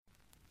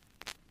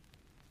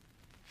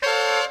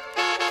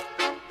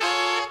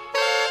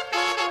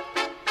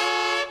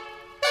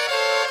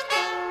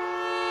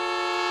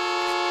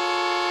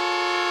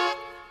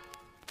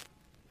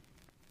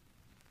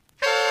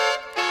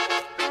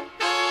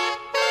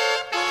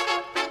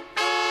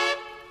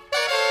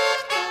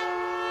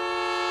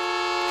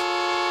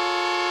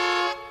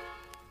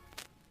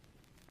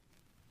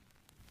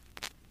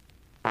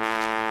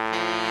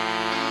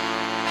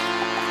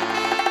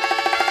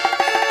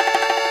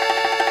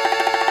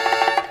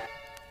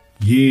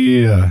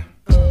Yeah.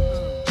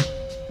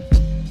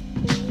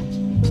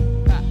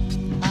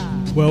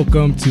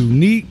 Welcome to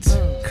Neat,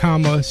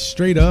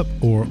 Straight Up,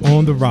 or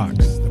On the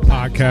Rocks, the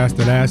podcast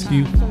that asks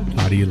you,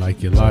 how do you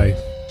like your life?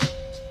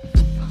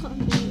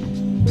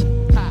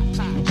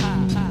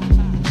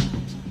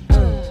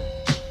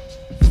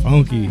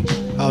 Funky.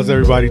 How's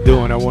everybody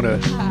doing?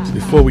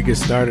 Before we get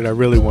started, I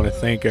really want to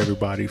thank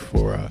everybody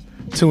for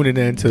tuning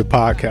in to the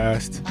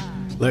podcast.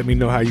 Let me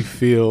know how you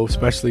feel,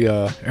 especially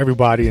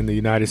everybody in the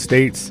United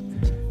States,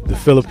 the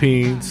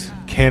Philippines,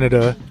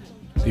 Canada,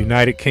 the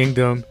United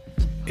Kingdom,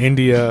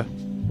 India,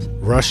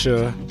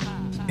 Russia,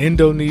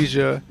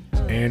 Indonesia,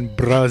 and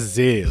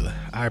Brazil.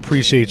 I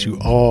appreciate you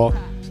all,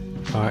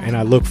 and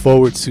I look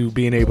forward to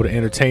being able to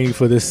entertain you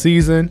for this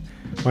season.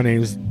 My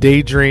name is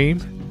Daydream,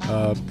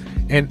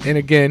 and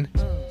again,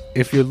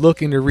 if you're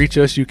looking to reach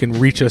us, you can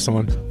reach us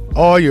on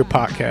all your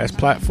podcast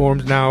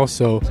platforms now.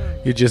 So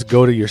you just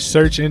go to your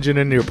search engine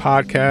in your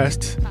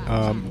podcast,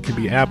 it can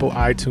be Apple,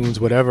 iTunes,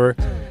 whatever,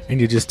 and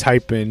you just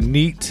type in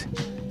Neat,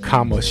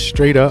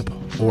 Straight Up,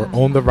 or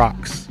On the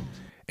Rocks,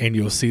 and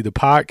you'll see the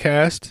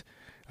podcast.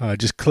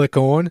 Just click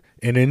on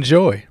and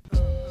enjoy.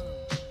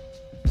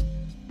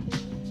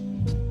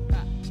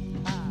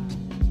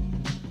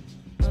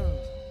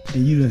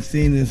 And you done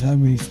seen this how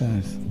many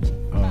times?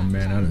 Oh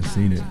man, I done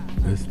seen it.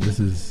 This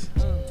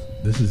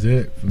is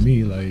it for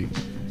me. Like,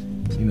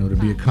 you know, to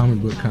be a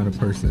comic book kind of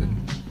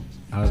person,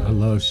 I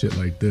love shit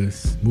like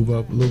this. Move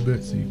up a little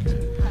bit so you can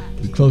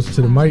be closer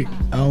to the mic.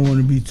 I don't want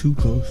to be too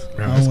close.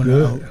 That's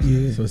good.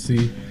 Yeah. So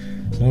see,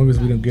 as long as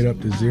we don't get up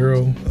to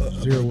zero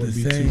would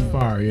be too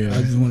far. Yeah.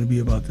 I just want to be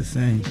about the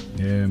same.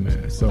 Yeah,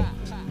 man. So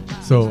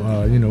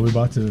you know, we're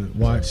about to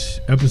watch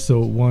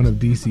episode 1 of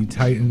DC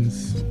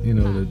Titans. You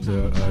know,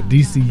 the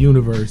DC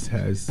universe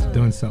has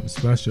done something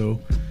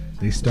special.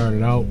 They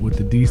started out with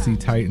the DC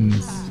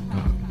Titans,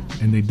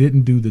 and they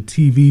didn't do the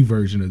TV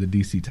version of the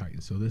DC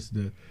Titans. So this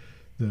is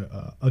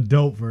the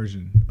adult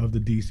version of the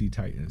DC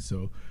Titans.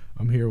 So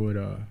I'm here with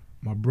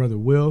my brother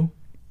Will.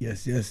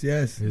 Yes. Is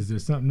there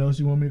something else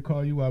you want me to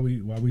call you while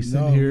we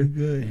sitting here? No,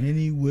 good.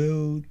 Henny,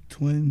 Will,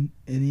 Twin,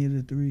 any of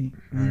the three.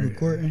 We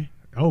recording?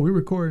 Oh, we're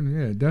recording.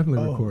 Yeah,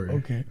 definitely recording.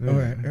 Okay. Yeah. All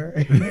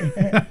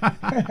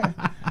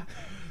right.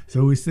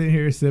 So we sit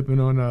here sipping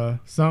on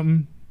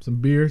some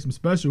beer, some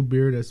special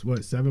beer. That's what,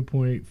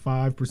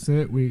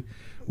 7.5%. We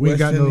ain't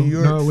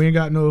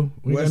got no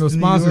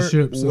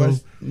sponsorship. So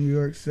West New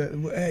York.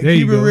 Hey,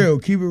 keep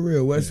it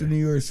real. Western New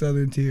York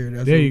Southern Tier.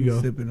 That's there what you we're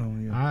go. sipping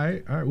on.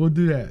 Yeah. All right, we'll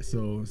do that.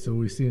 So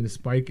we're seeing the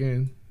spike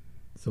in,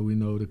 so we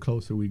know the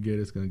closer we get,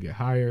 it's gonna get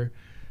higher.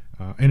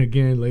 And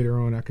again, later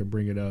on, I could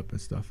bring it up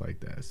and stuff like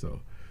that. So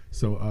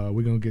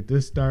we're gonna get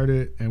this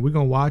started, and we're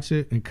gonna watch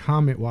it and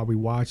comment while we're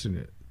watching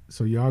it.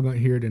 So y'all gonna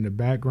hear it in the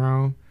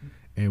background,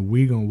 and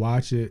we gonna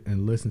watch it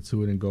and listen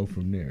to it and go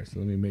from there. So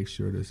let me make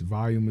sure this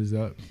volume is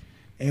up.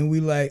 And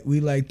we like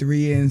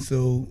 3 in,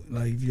 so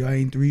like if y'all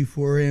ain't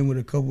 3-4 in with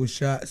a couple of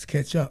shots,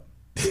 catch up.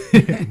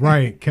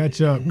 Right,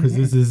 catch up, because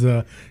this is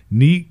a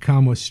Neat,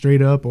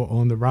 Straight Up, or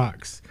On the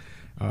Rocks,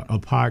 a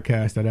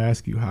podcast that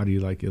asks you, how do you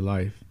like your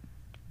life?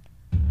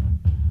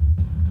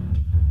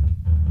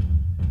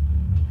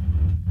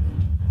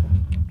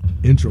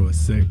 Intro is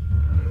sick.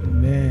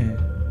 Man.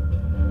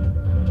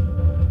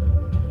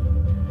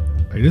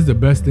 Like, this is the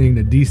best thing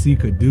that DC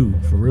could do,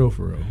 for real.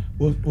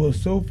 Well,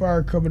 so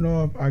far coming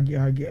off, I get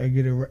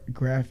a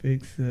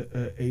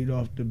graphics 8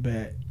 off the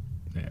bat.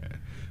 Yeah,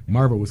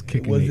 Marvel was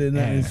kicking. It wasn't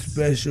nothing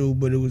special,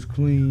 but it was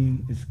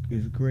clean.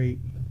 It's great.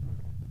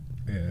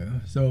 Yeah.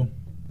 So,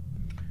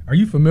 are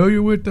you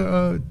familiar with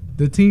the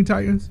Teen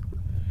Titans?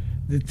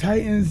 The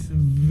Titans,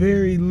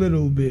 very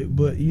little bit,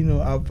 but you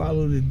know, I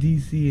follow the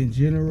DC in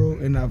general,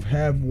 and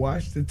have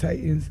watched the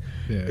Titans.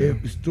 Yeah.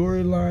 If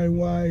storyline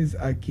wise,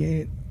 I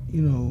can't,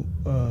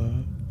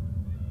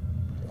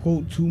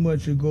 quote too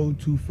much or go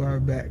too far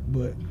back,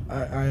 but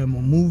I am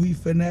a movie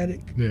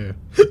fanatic. Yeah.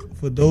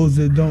 For those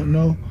that don't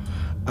know,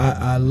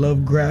 I love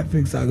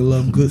graphics. I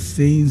love good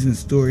scenes and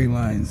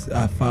storylines.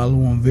 I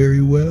follow them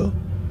very well.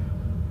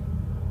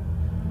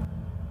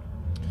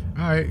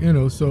 All right,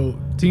 so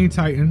Teen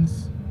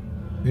Titans,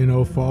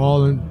 for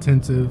all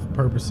intensive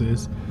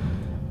purposes,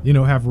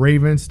 have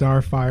Raven,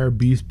 Starfire,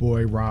 Beast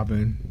Boy,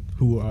 Robin,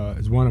 who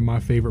is one of my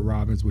favorite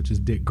Robins, which is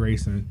Dick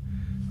Grayson.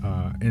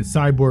 And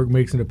Cyborg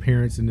makes an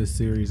appearance in this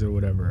series or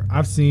whatever.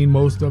 I've seen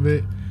most of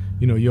it.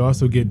 You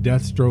also get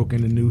Deathstroke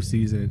in the new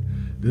season.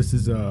 This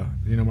is,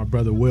 my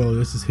brother Will,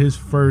 this is his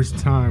first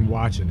time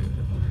watching it.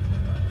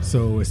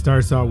 So it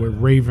starts out with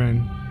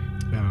Raven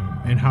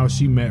and how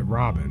she met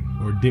Robin,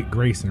 or Dick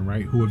Grayson,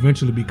 right? Who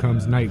eventually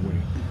becomes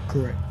Nightwing.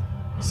 Correct.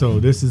 So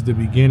this is the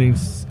beginning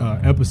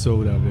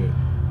episode of it,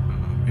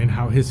 and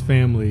how his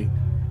family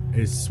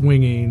is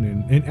swinging,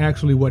 and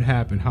actually what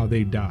happened, how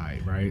they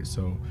died, right?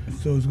 So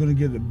it's gonna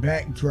get the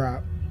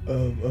backdrop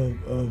of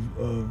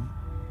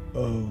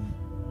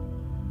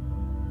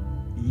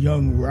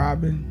young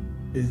Robin.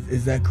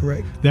 Is that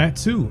correct? That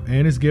too,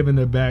 and it's given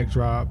the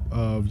backdrop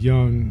of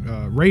young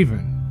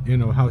Raven.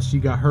 How she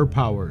got her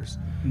powers,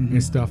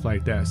 and stuff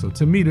like that. So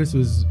to me, this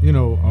was, you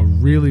know, a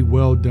really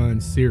well done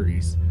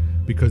series,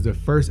 because the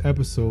first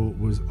episode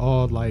was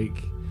all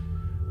like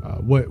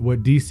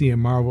what DC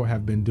and Marvel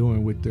have been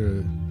doing with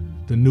the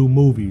new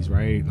movies,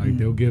 right? Like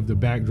they'll give the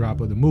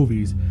backdrop of the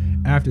movies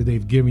after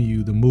they've given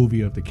you the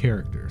movie of the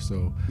character.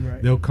 So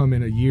they'll come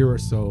in a year or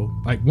so,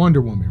 like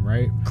Wonder Woman,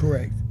 right?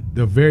 Correct.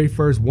 The very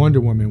first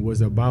Wonder Woman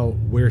was about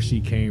where she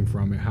came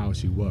from and how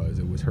she was.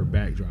 It was her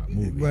backdrop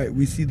movie. Right.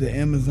 We see the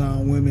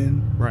Amazon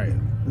women. Right.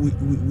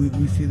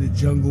 We see the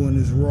jungle in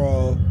its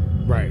raw.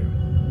 Right.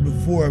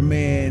 Before a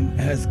man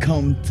has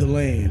come to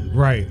land.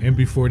 Right. And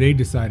before they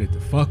decided to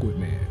fuck with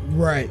man.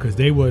 Right. Because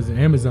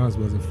Amazons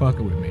wasn't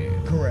fucking with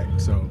man.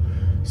 Correct.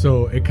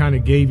 So it kind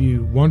of gave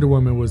you, Wonder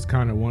Woman was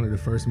kind of one of the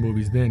first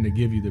movies then to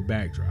give you the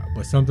backdrop.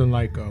 But something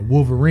like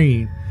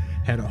Wolverine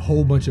had a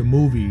whole bunch of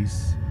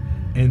movies,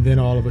 and then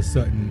all of a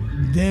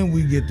sudden, then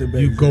we get the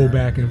backdrop. You go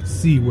back and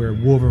see where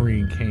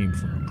Wolverine came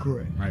from.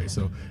 Correct. Right.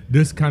 So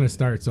this kind of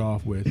starts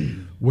off with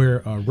where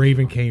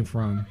Raven came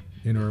from.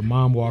 You know, her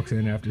mom walks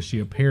in after she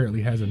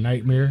apparently has a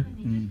nightmare,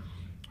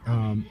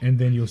 and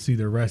then you'll see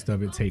the rest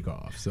of it take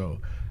off. So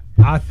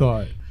I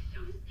thought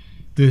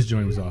this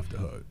joint was off the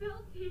hook.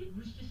 It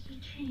was just a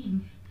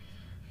dream.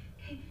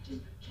 Okay,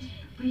 just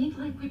breathe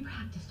like we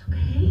practiced,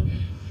 okay?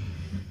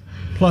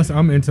 Plus,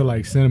 I'm into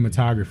like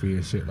cinematography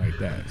and shit like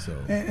that. So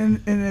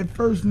and at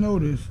first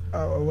notice,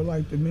 I would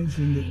like to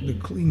mention the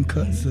clean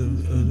cuts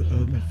of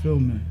the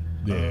filming.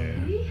 Yeah.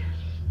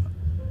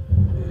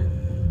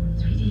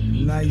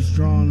 Nice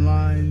drawn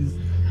lines.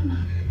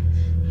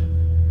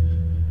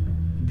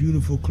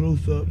 Beautiful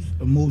close-ups,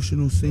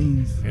 emotional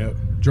scenes. Yep.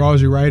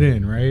 Draws you right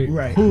in, right?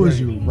 Right. Pulls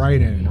you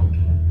right in.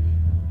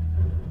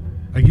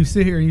 Like you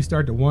sit here and you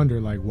start to wonder,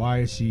 like, why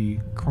is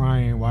she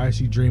crying? Why is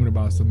she dreaming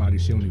about somebody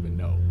she don't even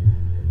know?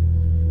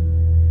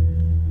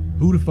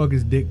 Who the fuck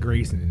is Dick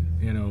Grayson?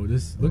 You know,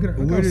 this look at her.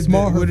 Look how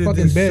small her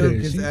fucking bed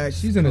is.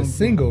 She's in a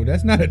single.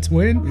 That's not a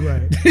twin.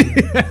 Right.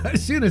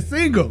 She's in a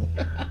single.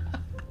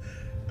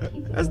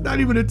 That's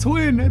not even a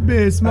twin. That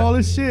bed is small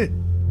as shit.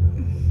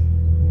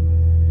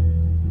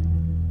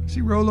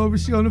 She roll over,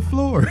 she on the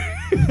floor.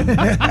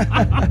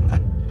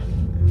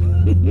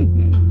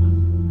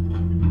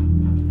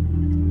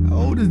 How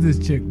old is this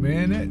chick,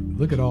 man?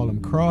 Look at all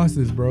them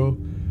crosses, bro.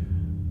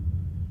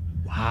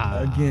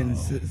 Wow. Again,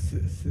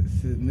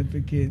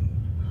 significant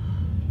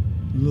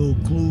little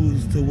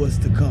clues to what's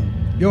to come.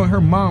 Yo, her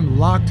mom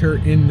locked her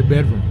in the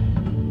bedroom.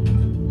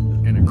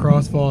 And the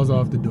cross falls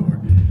off the door.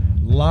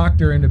 Locked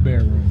her in the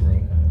bedroom, bro.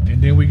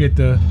 And then we get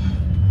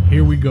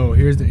here we go.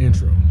 Here's the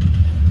intro.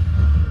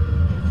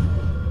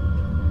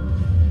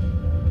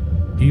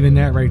 Even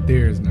that right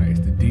there is nice.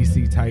 The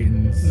DC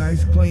Titans.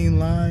 Nice clean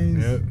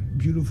lines. Yep.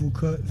 Beautiful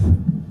cuts.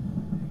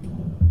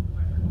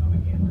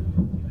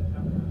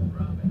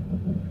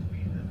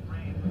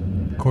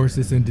 Of course,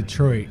 it's in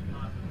Detroit.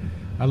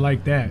 I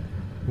like that.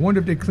 I wonder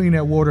if they clean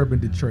that water up in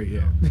Detroit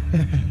yet.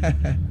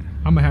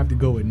 I'm gonna have to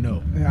go with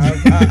no.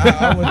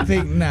 I would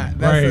think not.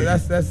 Right.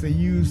 That's a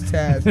huge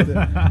task.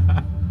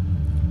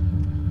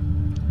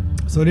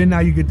 So then now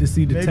you get to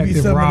see Detective Maybe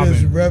some Robin. of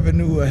this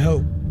revenue will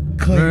help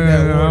clean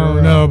that water I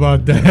don't know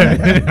about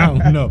that. I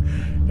don't know.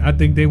 I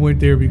think they went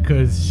there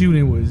because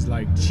shooting was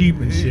like cheap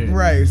and shit.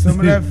 Right. Some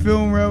of that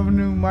film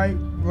revenue might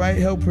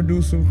help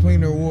produce some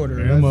cleaner water.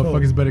 Yeah, them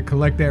motherfuckers better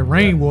collect that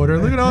rainwater.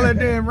 Look at all that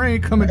damn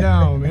rain coming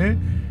down,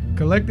 man.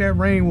 Collect that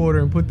rainwater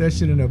and put that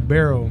shit in a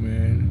barrel,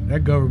 man.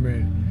 That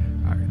government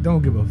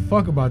don't give a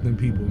fuck about them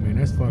people, man.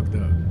 That's fucked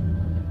up.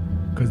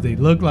 Because they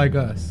look like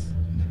us.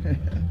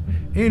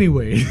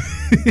 Anyway,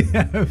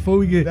 before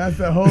we get... That's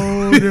a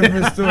whole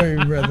different story,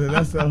 brother.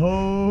 That's a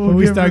whole Before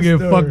we start getting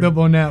story. fucked up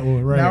on that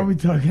one, right? Now we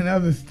talking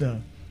other stuff.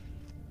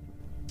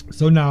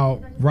 So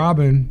now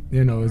Robin,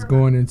 you know, is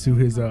going into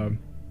his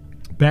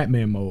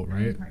Batman mode,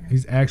 right?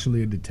 He's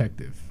actually a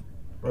detective.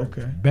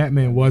 Okay.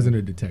 Batman wasn't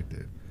a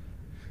detective.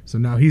 So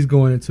now he's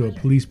going into a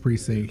police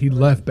precinct. He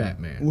left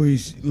Batman. Where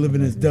he's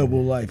living his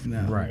double life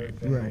now. Right.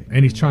 Right.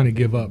 And he's trying to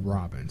give up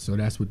Robin. So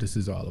that's what this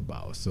is all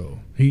about. So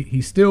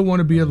he still want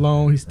to be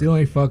alone. He still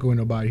ain't fucking with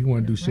nobody. He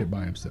want to do shit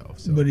by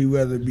himself. So. But he'd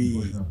rather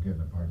be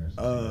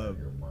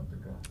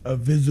a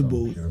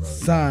visible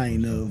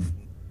sign of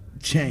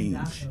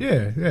change.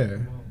 Yeah.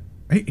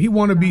 He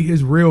want to be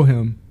his real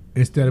him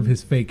instead of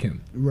his fake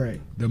him. Right.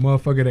 The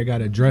motherfucker that got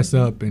to dress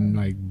up and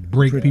like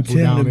break Pretend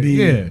people down. to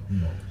be.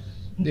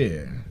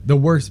 Yeah. The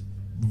worst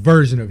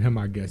version of him,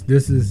 I guess.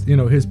 This is, you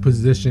know, his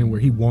position where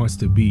he wants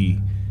to be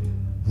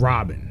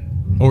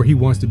Robin or he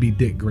wants to be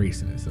Dick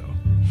Grayson. So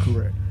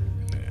Correct.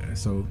 yeah,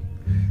 so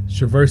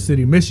Traverse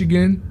City,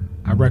 Michigan,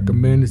 I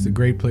recommend. It's a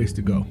great place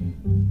to go.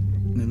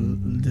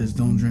 And just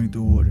don't drink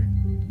the water.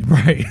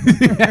 Right.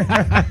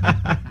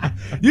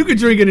 You can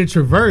drink it in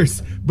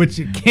Traverse, but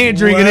you can't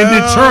drink it in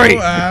Detroit.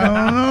 I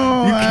don't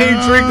know. You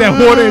can't drink that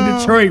water in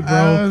Detroit, bro.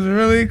 I was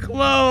really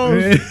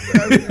close.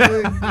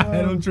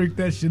 I don't drink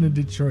that shit in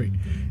Detroit.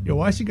 Yo,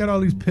 why she got all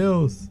these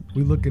pills?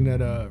 We looking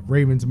at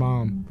Raven's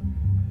mom.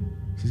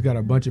 She's got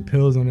a bunch of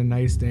pills on the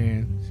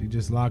nightstand. She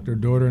just locked her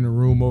daughter in the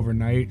room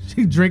overnight.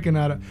 She's drinking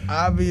out of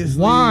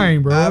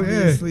wine, bro.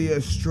 Obviously a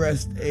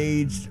stressed,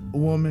 aged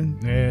woman.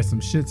 Yeah, some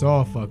shit's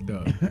all fucked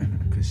up.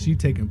 Because she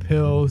taking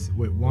pills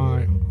with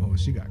wine. Oh,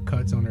 she got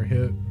cuts on her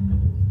hip,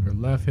 her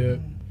left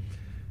hip.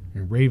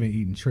 And Raven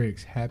eating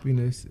tricks.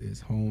 Happiness is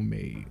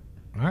homemade.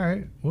 All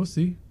right, we'll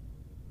see.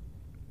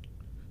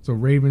 So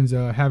Raven's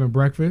having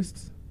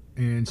breakfast.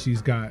 And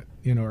she's got,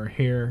 her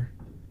hair.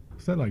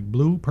 Is that like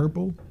blue,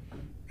 purple?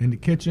 In the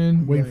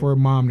kitchen, waiting for her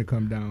mom to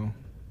come down.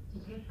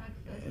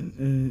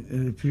 And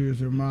it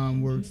appears her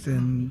mom works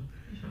in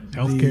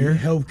healthcare, the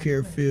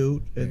healthcare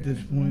field at this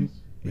point.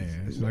 Yeah,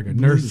 it's like a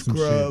nurse.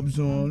 Scrubs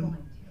on,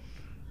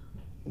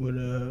 with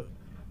a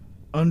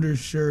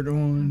undershirt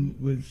on,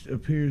 which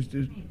appears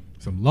to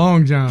some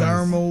long johns,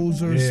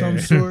 thermals or some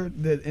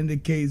sort that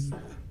indicates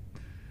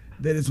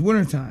that it's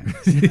wintertime.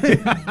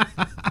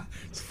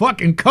 It's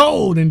fucking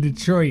cold in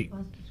Detroit.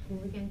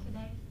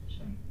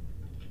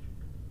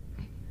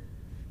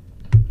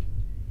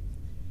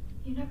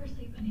 You never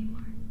sleep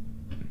anymore.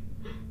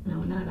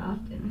 No, not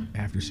often.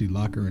 After she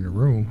lock her in the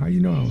room, how you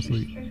know I don't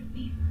sleep? Scared of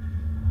me.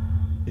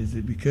 Is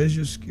it because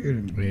you're scared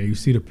of me? Yeah, you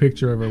see the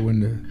picture of her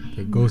when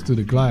it goes through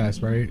the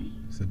glass, right?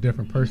 It's a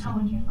different person. How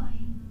you're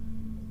lying.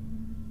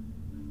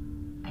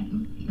 I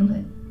can feel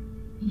it.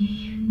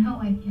 You know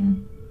I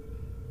can.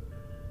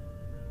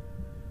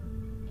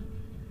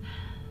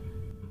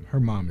 Her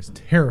mom is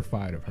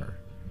terrified of her.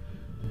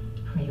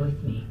 Pray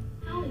with me.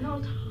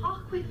 No,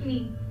 talk with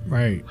me.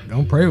 Right.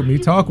 Don't pray with me.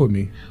 Talk with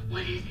me.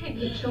 What is it,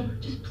 Mitchell?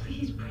 Just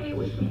please pray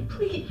with me,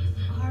 please.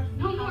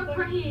 No more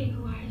praying.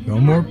 No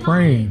more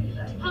praying.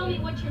 Tell me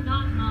what you're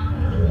not, Mom.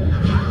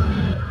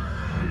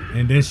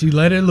 And then she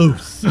let it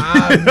loose.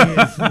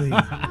 Obviously.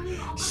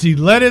 She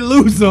let it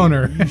loose on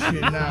her. You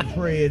should not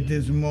pray at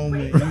this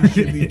moment. You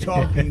should be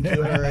talking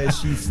to her as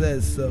she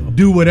says so.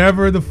 Do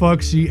whatever the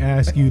fuck she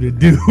asks you to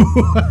do.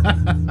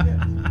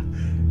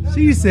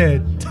 She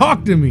said,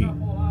 talk to me.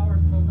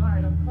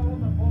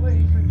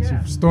 She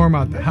storm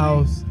out the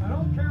house.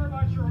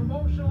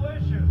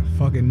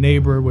 Fucking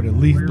neighbor with a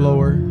leaf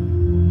blower.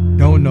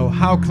 Don't know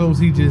how close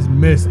he just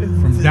missed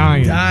from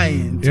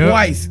dying. Yep.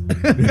 Twice.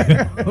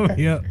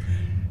 Yep.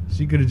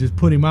 She could have just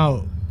put him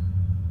out.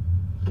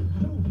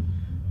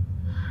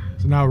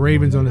 So now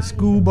Raven's on the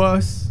school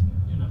bus.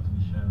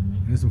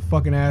 And there's some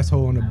fucking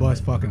asshole on the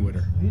bus fucking with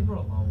her.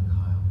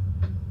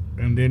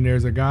 And then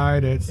there's a guy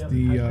that's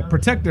the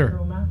protector.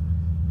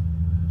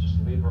 Just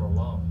leave her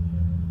alone.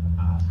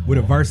 With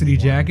a varsity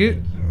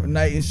jacket.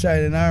 Knight in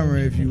shining armor,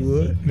 if you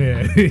would.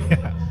 Yeah.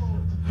 Yeah.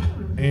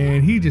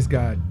 And he just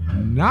got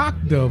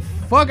knocked the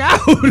fuck out.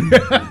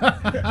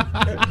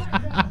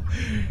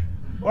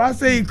 Well, I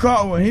say he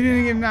caught one. He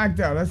didn't get knocked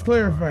out. Let's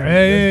clarify.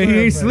 Hey, he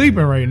ain't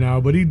sleeping right now,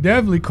 but he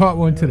definitely caught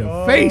one to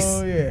the face.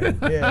 Oh,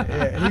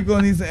 yeah. He's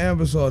going to need some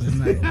Ambisol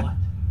tonight.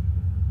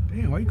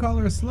 Damn, why you call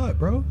her a slut,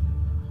 bro?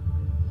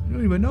 You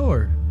don't even know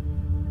her.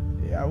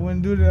 Yeah, I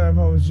wouldn't do that if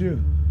I was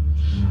you.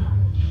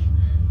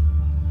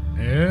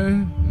 Yeah,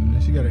 and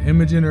then she got an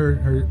image in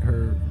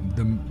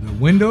the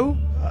window.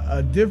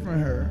 A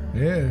different her.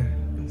 Yeah,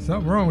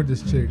 something wrong with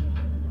this chick.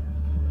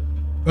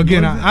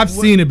 Again, I've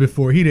seen it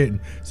before. He didn't,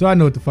 so I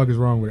know what the fuck is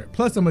wrong with it.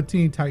 Plus, I'm a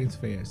Teen Titans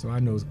fan, so I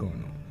know what's going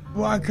on.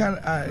 Well, I kind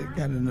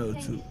of know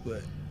too,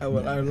 but I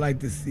would like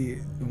to see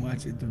it and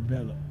watch it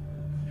develop.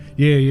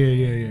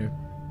 Yeah.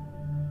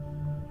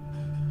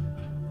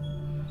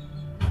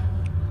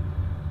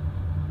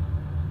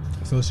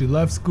 So she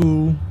left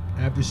school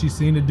after she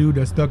seen the dude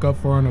that stuck up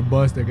for her on a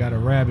bus that got a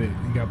rabbit.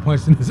 He got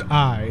punched in his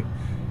eye.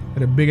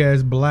 Had a big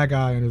ass black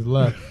eye in his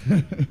left.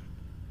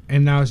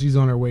 And now she's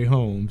on her way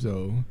home.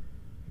 So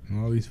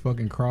all these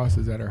fucking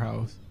crosses at her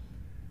house.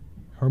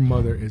 Her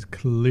mother is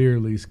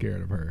clearly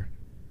scared of her.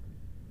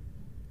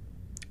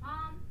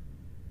 Mom.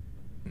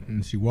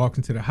 And she walks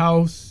into the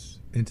house,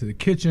 into the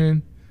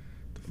kitchen.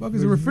 The fuck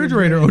is the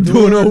refrigerator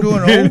doing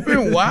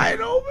open? Wide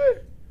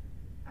open?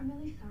 I'm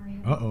really sorry.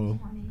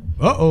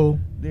 Uh-oh.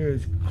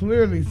 There's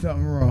clearly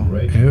something wrong.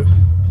 Right. Yep.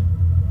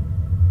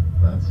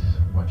 That's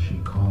what she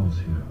calls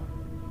you.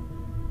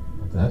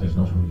 But that is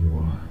not who you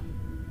are.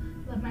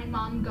 Let my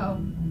mom go.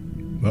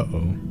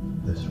 Uh-oh.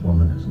 This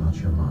woman is not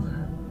your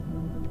mother.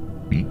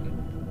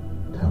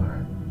 Tell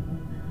her.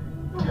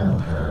 Tell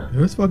her. Yo,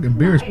 this fucking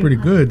beer is pretty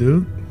good,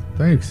 dude.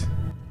 Thanks.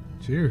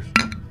 Cheers.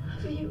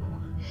 You.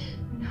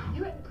 No.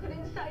 You had put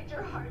inside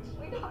your heart,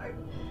 sweetheart.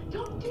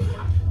 Don't do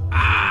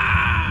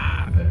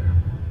that. There.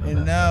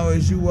 And now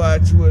as you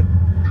watch what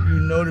you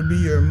know to be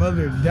your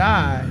mother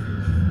die.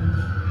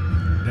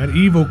 That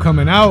evil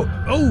coming out.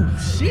 Oh,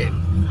 shit.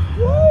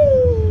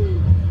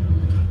 Woo!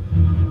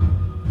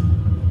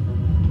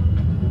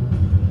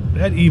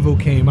 That evil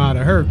came out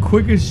of her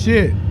quick as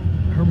shit.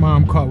 Her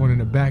mom caught one in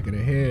the back of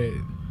the head.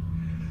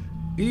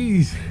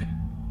 Ease.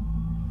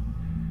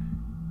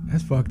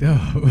 That's fucked up.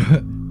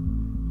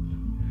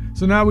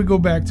 So now we go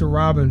back to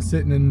Robin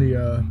sitting in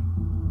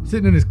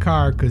his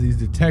car because he's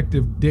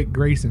Detective Dick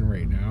Grayson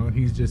right now, and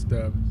he's just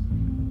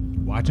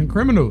watching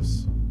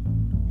criminals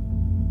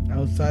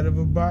Outside of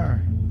a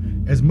bar.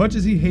 As much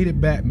as he hated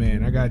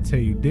Batman, I gotta tell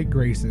you, Dick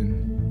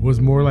Grayson was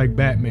more like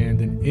Batman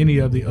than any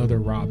of the other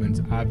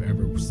Robins I've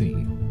ever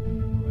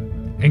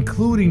seen,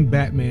 including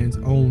Batman's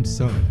own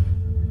son.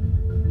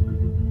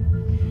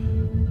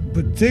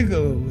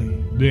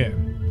 Particularly. Yeah.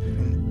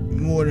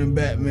 More than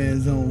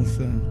Batman's own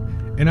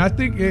son. And I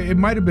think it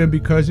might have been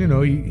because, you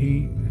know,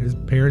 his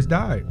parents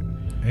died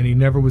and he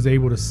never was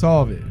able to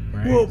solve it,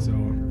 right?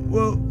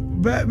 Well,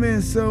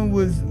 Batman's son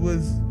was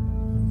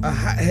a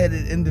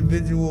hot-headed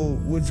individual,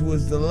 which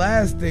was the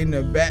last thing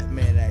that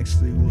Batman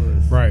actually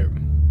was. Right.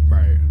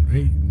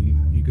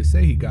 You could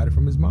say he got it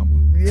from his mama.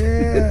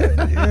 Yeah,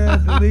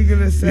 the League of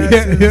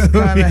Assassins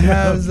kind of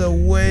has a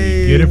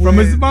way. Get it from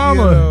his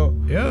mama.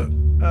 You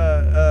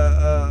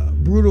know,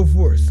 brutal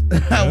force.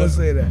 I would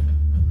say that.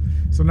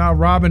 So now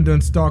Robin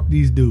done stalked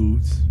these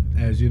dudes,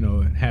 as you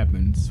know, it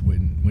happens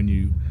when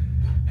you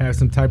have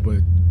some type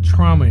of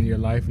trauma in your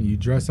life and you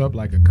dress up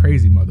like a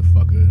crazy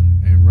motherfucker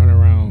and run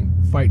around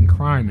fighting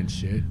crime and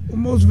shit. Well,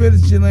 most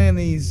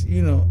vigilantes,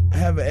 you know,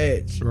 have an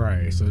edge.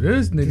 Right. So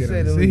this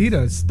nigga, he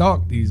done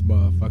stalked these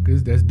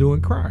motherfuckers that's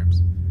doing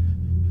crimes.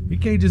 He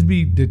can't just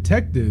be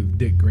Detective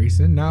Dick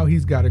Grayson. Now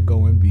he's got to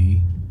go and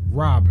be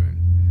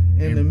Robin.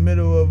 In the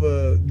middle of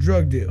a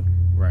drug deal.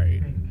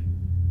 Right.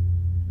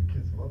 The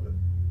kids love it.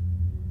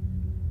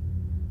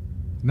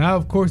 Now,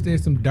 of course,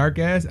 there's some dark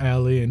ass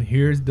alley, and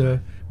here's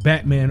the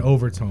Batman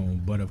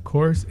overtone. But of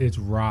course, it's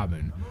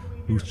Robin,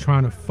 who's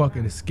trying to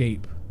fucking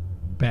escape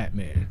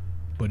Batman,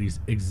 but he's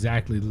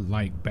exactly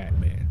like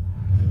Batman.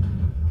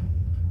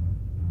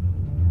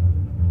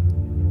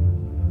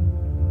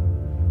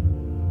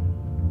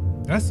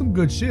 That's some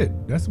good shit.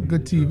 That's some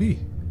good TV.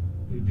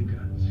 Leave the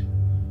guns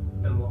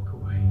and walk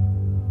away.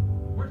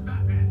 Where's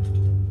Batman?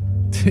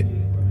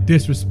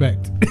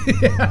 Disrespect.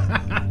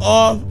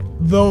 Off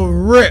the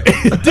rip.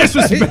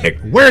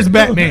 Disrespect. Where's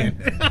Batman?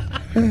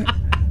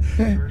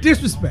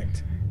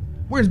 Disrespect.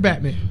 Where's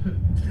Batman?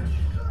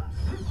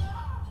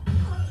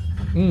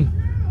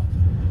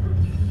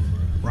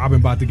 Robin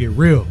about to get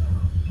real.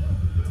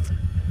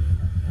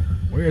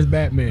 Where's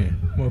Batman?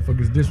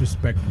 Motherfuckers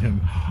disrespecting him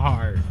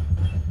hard.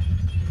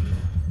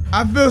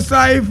 I feel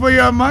sorry for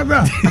your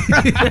mother.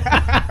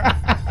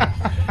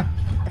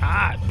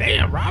 Ah,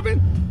 damn,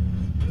 Robin.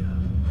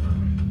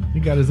 He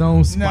got his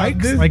own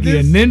spikes, Now, like he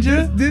a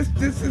ninja.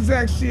 This is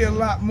actually a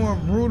lot more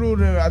brutal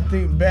than I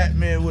think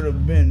Batman would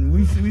have been.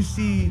 We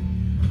see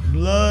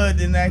blood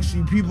and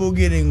actually people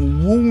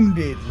getting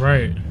wounded.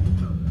 Right.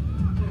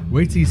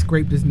 Wait till he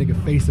scrape this nigga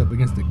face up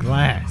against the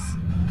glass.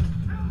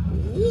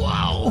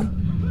 Whoa.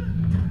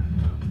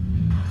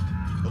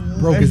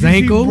 Broke his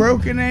ankle.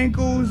 Broken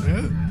ankles.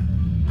 Yeah.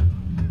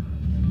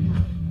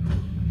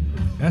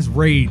 That's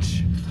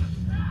rage.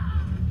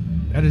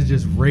 That is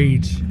just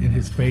rage in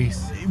his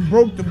face. He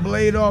broke the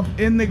blade off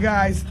in the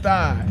guy's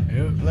thigh.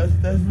 Yep. Let's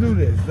do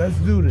this. Let's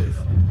do this.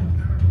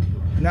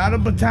 Now the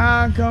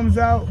baton comes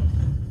out.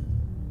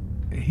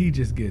 He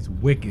just gets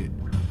wicked.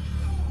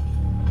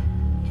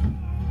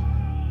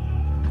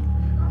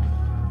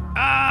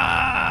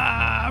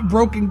 Ah,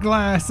 broken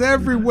glass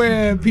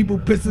everywhere. People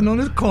pissing on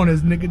his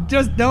corners, nigga.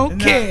 Just don't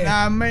care.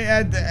 Now I may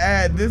have to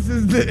add, this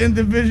is the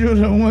individual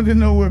that wanted to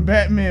know where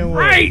Batman was.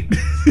 Right.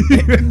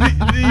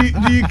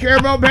 do you care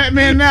about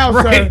Batman now,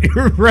 Right.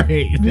 sir?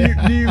 Right.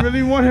 Do you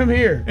really want him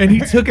here? And he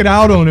took it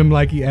out on him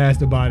like he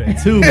asked about it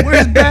too.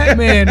 Where's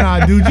Batman?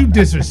 Nah, dude, you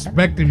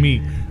disrespecting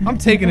me. I'm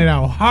taking it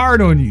out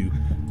hard on you.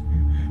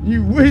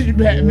 You wish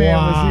Batman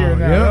was here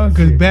now. Yeah, don't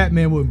because you?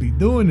 Batman wouldn't be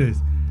doing this.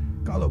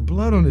 Got the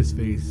blood on his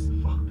face.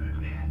 Fuck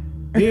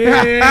Batman.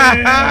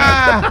 Yeah.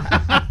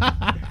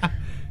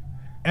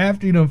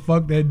 After he done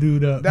fucked that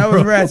dude up. That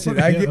was bro. ratchet.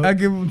 I Yeah.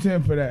 give him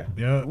 10 for that.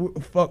 Yeah.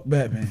 Fuck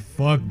Batman.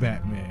 Fuck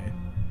Batman.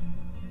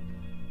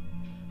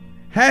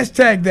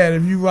 Hashtag that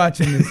if you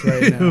watching this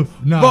right now.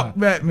 Nah, Fuck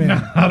Batman.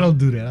 Nah, I don't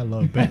do that. I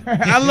love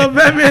Batman. I love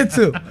Batman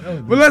too.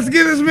 But let's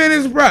give this man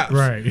his props.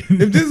 Right.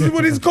 If this is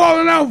what he's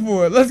calling out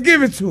for, let's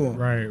give it to him.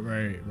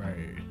 Right.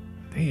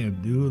 Damn,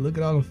 dude, look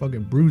at all the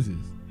fucking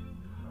bruises.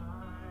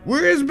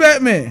 Where is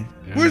Batman?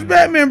 Yeah. Where's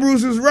Batman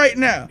bruises right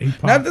now? He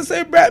popped- Not to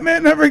say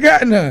Batman never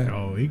got none.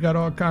 Oh, he got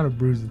all kind of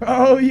bruises.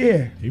 Oh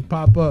yeah. He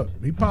pop up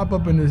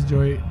in this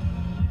joint.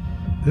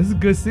 This is a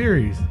good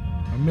series.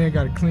 My man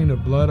got to clean the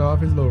blood off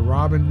his little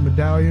Robin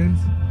medallions.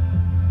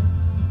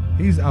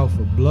 He's out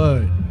for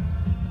blood.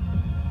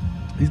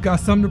 He's got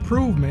something to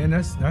prove, man.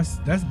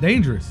 That's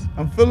dangerous.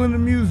 I'm feeling the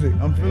music.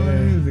 I'm feeling Yeah.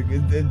 the music.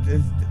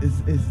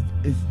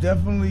 It's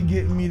definitely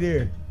getting me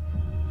there.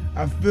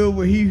 I feel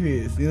where he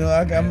is. You know,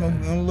 I'm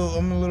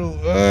a little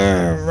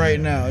right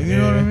now. You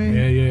know what I mean?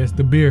 Yeah. It's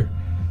the beer.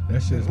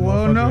 That shit's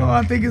Well, no,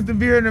 I think it's the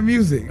beer and the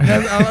music.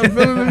 I'm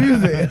feeling the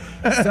music.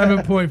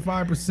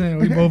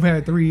 7.5%. We both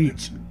had 3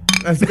 each.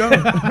 Let's go.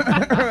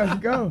 Let's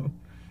go.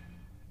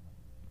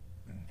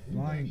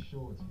 Flying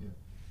shorts here.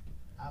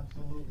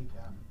 Absolutely,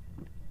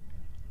 Captain.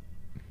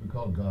 We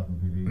called Gotham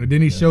PD. And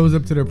then he shows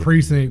up to the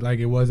precinct like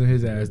it wasn't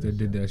his ass that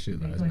did that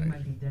shit last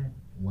night.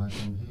 Why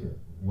come here?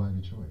 Why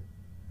Detroit?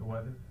 The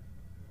weather?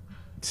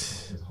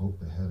 Just hope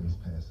the hell he's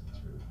passing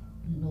through.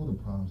 You know the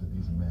problems that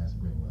these masks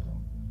bring with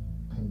them.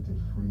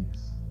 painted freaks,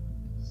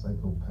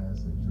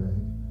 psychopaths that drag.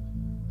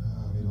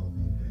 We don't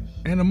need this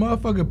shit. And the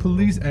motherfucking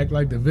police act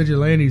like the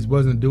vigilantes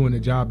wasn't doing the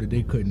job that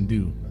they couldn't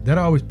do. That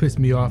always pissed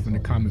me off in the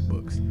comic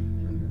books.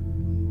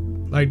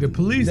 Like, the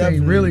police ain't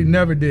Definitely. really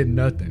never did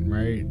nothing,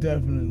 right?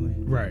 Definitely.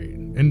 Right.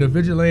 And the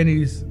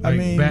vigilantes, like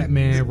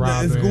Batman,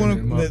 Robin,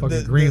 and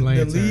motherfucking Green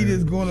Lantern. The lead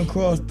is going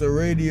across the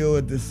radio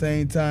at the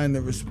same time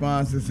the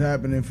response is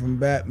happening from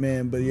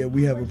Batman, but yeah,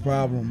 we have a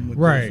problem with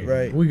Right. this,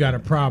 right? We got a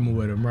problem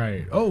with him,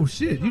 right. Oh,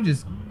 shit. You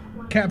just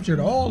captured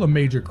all the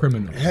major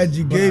criminals. Had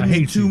you But gave I me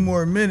hate 2 you.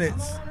 more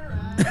minutes,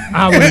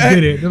 I would have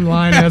did it. Them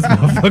lying ass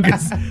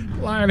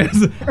motherfuckers. Lying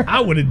ass.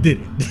 I would have did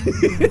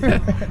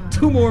it.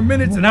 2 more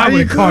minutes and I why would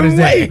you have caught his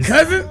couldn't wait, ass.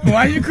 cousin?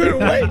 Why you couldn't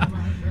wait?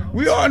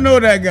 We all know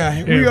that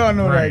guy. We all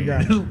know Right.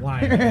 that guy.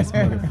 Lying ass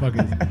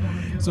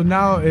motherfuckers. So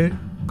now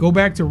go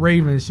back to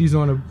Raven. She's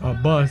on a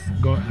bus.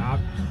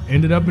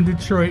 Ended up in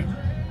Detroit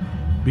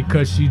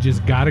because she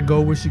just gotta go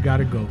where she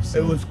gotta go. So,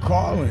 It was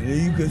calling.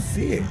 You could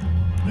see it.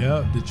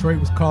 yeah, Detroit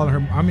was calling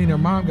her. I mean, her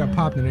mom got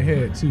popped in the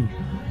head too.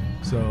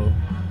 So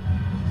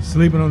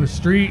sleeping on the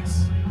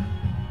streets.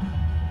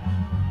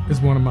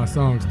 It's one of my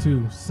songs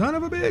too. Son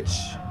of a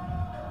bitch.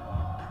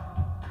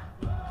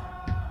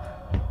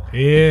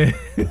 Yeah,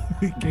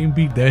 can't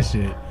beat that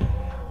shit.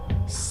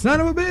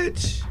 Son of a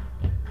bitch.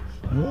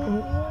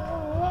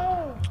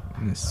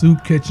 In the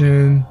soup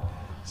kitchen.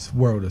 This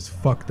world is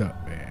fucked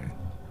up, man.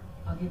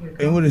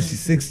 And what is she,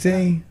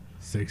 16?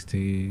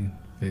 16,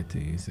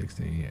 15,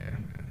 16, yeah,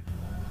 man.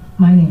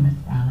 My name is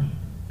Allie.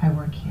 I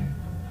work here.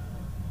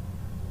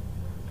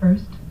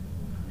 First,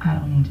 I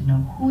don't need to know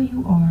who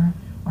you are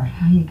or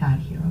how you got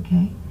here,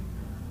 okay?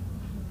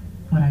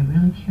 What I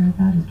really care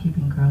about is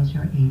keeping girls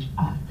your age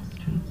off the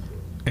streets.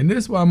 And this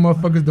is why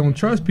motherfuckers don't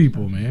trust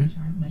people, man. Which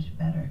aren't much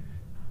better.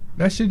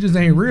 That shit just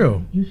ain't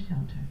real. Youth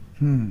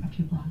shelter. A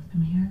few blocks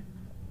from here,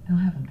 they'll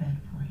have a bed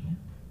for you.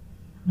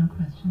 No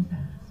questions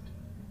asked.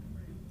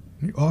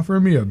 You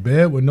offering me a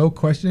bed with no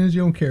questions?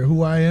 You don't care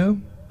who I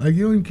am? Like,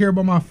 you don't even care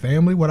about my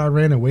family, what I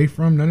ran away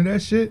from, none of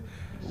that shit?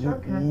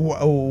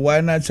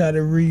 Why not try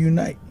to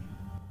reunite?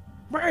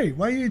 Right.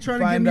 Why you ain't trying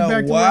to Find get me out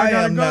back to where I why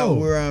gotta I'm go?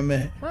 not where I'm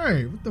at.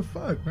 Right. What the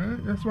fuck,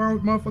 man? That's why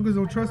motherfuckers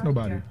don't trust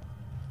nobody.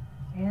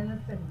 In the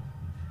city.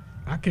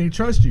 I can't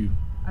trust you.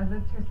 I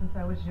lived here since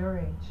I was your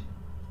age.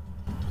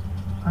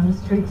 On the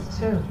streets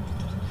too.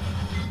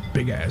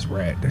 Big ass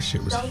rat. That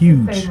shit was Shelter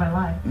huge. saved my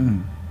life.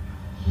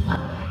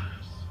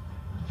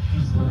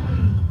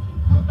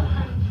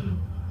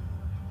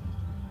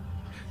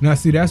 Now,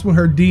 see, that's when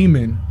her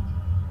demon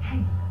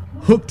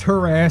hooked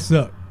her ass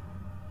up.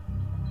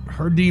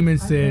 Her demon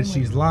said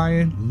she's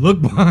lying.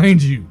 Look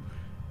behind you.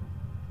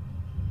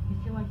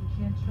 You feel like you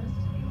can't trust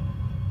me.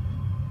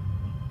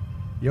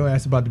 Your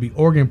ass about to be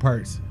organ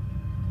parts.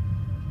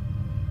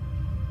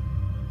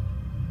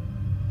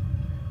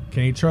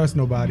 Can't trust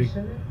nobody.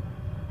 Sugar?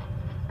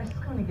 I just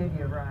want to give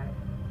you a ride.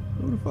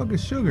 Who the fuck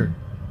is Sugar?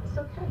 It's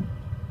okay.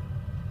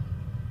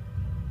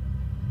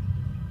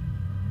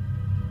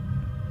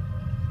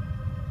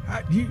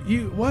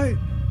 You what?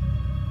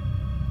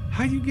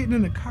 How you getting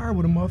in the car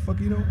with a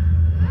motherfucker you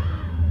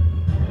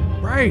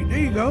don't? Right, there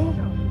you go.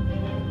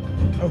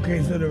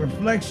 Okay, so the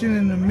reflection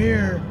in the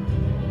mirror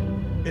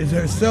is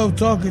herself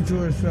talking to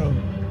herself.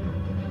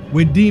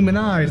 With demon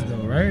eyes though,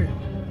 right?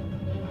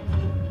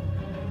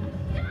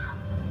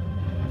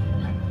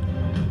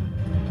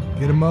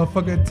 Get a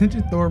motherfucker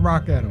attention, throw a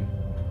rock at him.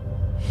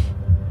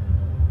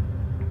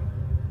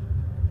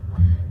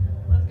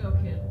 Let's go,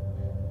 kid.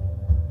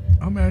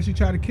 Oh man, she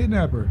tried to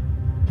kidnap her.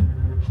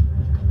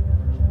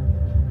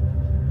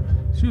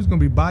 She was gonna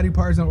be body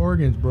parts and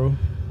organs, bro.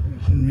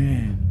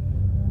 Man,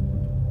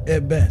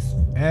 at best.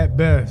 At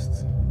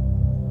best.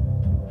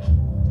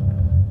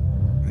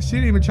 And she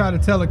didn't even try to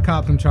tell the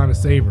cops I'm trying to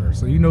save her,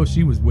 so you know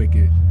she was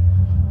wicked.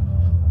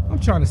 I'm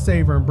trying to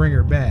save her and bring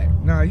her back.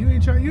 Nah, you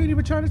ain't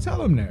even trying to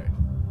tell him that.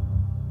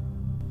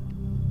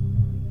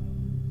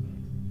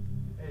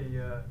 Hey,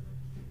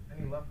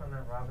 any luck on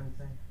that Robin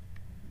thing?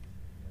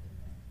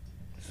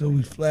 So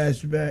we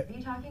flash back, Are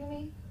you talking to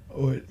me?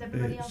 or Is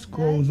everybody it else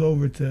scrolls dead?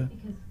 over to.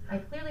 Because I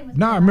clearly must.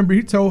 Nah, remember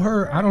he told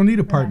her I don't need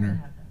a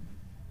partner.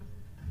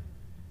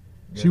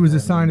 She was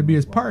assigned to be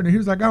his partner. He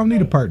was like, I don't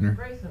need a partner.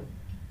 Grayson,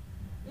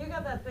 you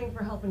got that thing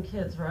for helping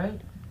kids, right?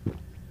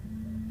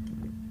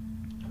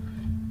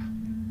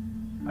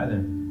 Hi there.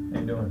 How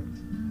you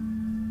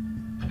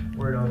doing?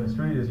 Word on the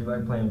street is you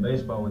like playing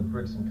baseball with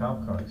bricks and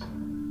cop cars.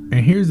 And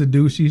here's the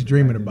dude she's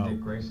dreaming Like about, Dick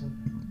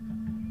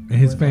Grayson? and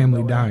his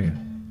family dying.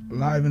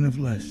 Live in the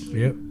flesh.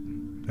 Yep,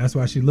 that's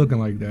why she looking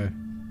like that.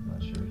 I'm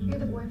not sure. You're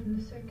the boy from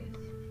the circus.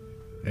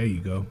 There you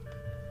go.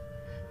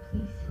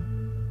 Please.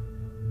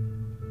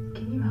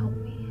 Can you help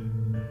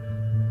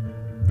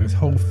me? His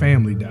whole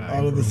family died.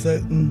 All of a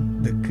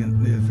sudden,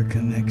 there's a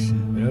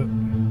connection. Yep.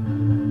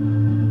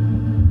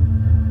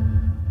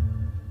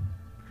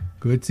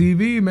 Good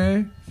TV,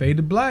 man. Fade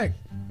to black.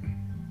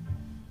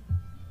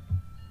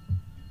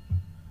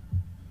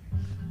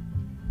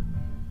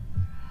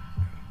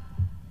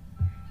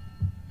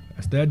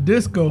 That's that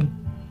disco.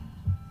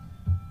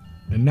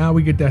 And now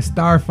we get that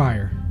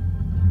Starfire.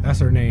 That's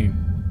her name.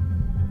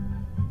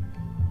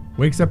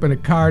 Wakes up in a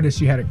car that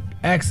she had an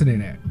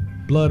accident at.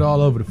 Blood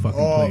all over the fucking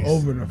place. All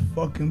over the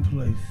fucking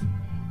place.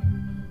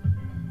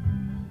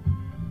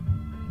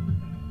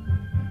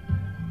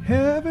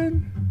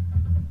 Heaven.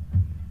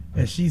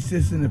 And she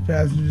sits in the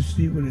passenger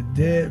seat with a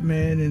dead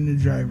man in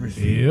the driver's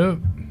seat. Yep.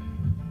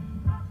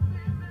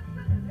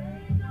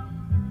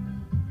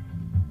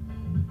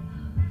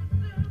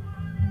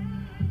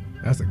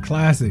 That's a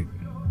classic.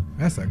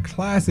 That's a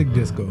classic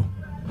disco.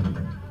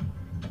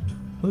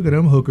 Look at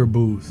them hooker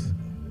booths.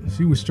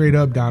 She was straight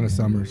up Donna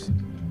Summers.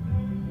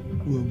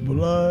 With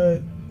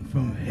blood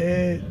from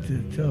head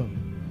to toe.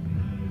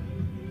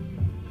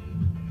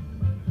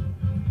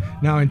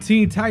 Now in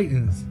Teen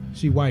Titans,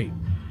 she white.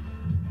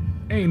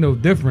 Ain't no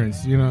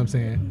difference, you know what I'm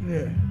saying?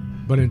 Yeah.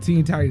 But in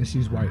Teen Titans,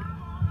 she's white.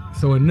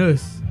 So in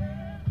this,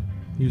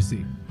 you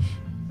see.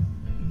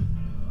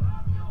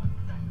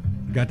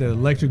 Got that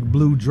electric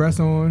blue dress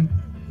on.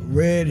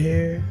 Red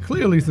hair.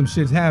 Clearly some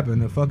shit's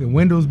happened. The fucking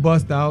windows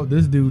bust out.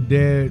 This dude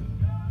dead.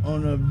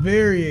 On a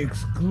very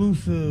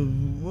exclusive.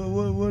 What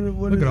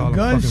Look is at all it? the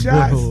Gunshots? fucking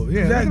bullet holes.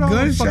 Yeah, Is that look at all the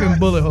gunshots? fucking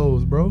bullet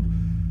holes, bro.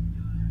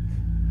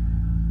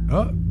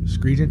 Oh,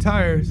 screeching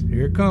tires.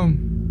 Here it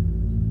come.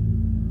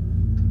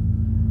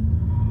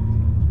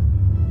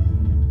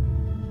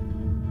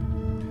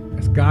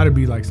 That's gotta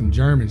be like some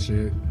German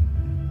shit.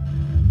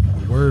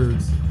 The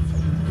words.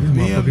 These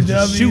motherfuckers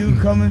just shooting.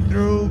 BMW coming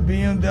through.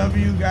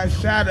 BMW got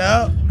shot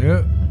up.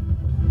 Yep.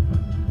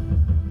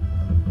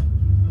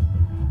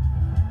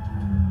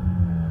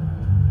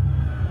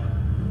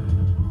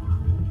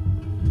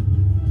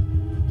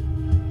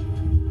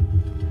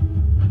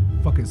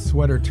 Fucking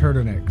sweater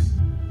turtlenecks.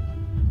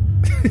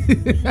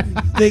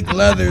 Thick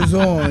leathers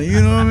on.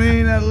 You know what I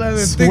mean? That leather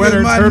thick Sweater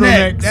as my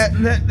turtlenecks. neck.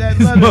 That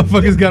These leather.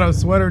 motherfuckers got on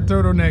sweater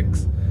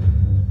turtlenecks.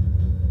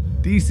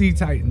 DC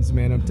Titans,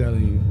 man, I'm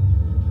telling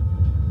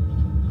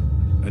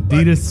you.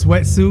 Adidas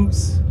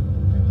sweatsuits.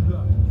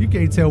 You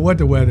can't tell what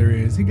the weather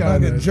is. He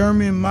got Like a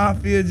German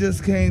mafia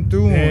just came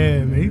through on Yeah,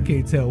 him. man, you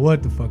can't tell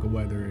what the fuck the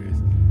weather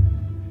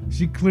is.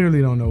 She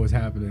clearly don't know what's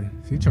happening.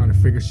 She trying to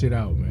figure shit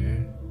out,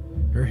 man.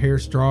 Her hair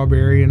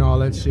strawberry and all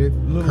that shit.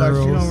 Look curls.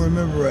 like she don't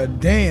remember a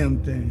damn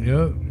thing.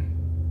 Yep.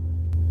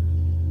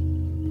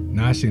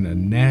 Now she in a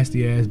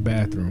nasty ass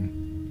bathroom.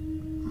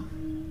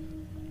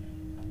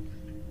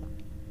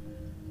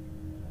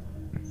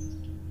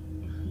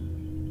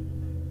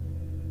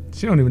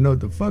 She don't even know what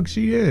the fuck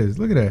she is.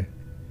 Look at that.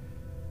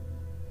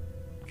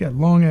 Got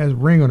long ass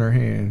ring on her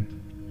hand.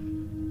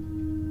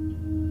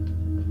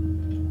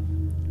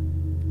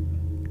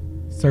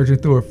 Searching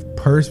through her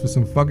purse for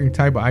some fucking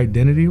type of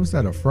identity. What's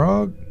that, a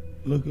frog?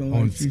 Looking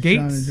On like she's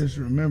trying to skates? just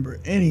remember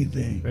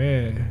anything.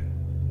 Yeah.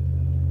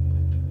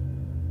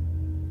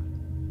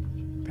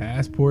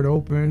 Passport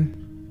open.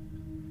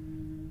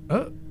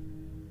 Oh.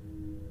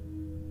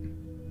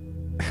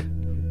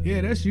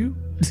 Yeah, that's you.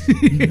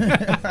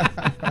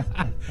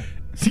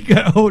 She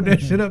gotta hold that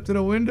shit up to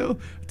the window,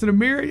 to the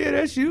mirror. Yeah,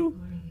 that's you.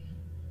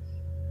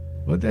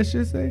 What that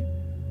shit say?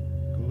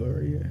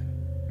 Gloria.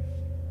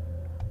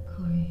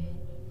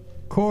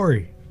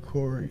 Corey.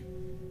 Corey.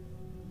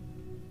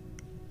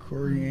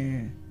 Corey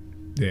Ann.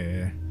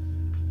 Yeah.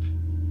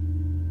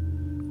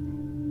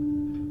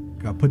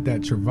 Gotta put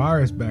that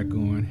Travaris back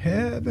on.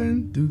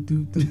 Heaven. Do,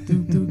 do, do,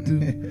 do, do,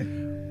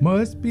 do.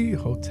 Must be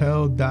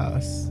Hotel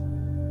Das.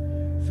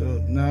 So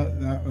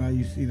now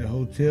you see the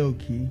hotel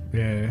key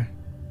Yeah.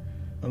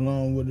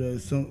 along with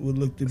would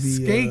look to be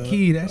Skate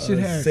key, that shit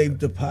had- safe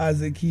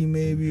deposit key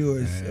maybe or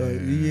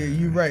yeah,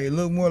 you're right. It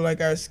looked more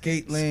like our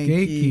skate lane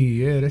Skate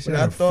key. Yeah, that shit But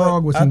had a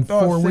frog with some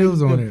four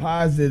wheels on it.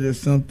 Deposit or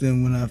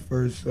something when I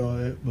first saw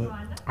it, but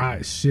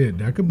Alright, shit.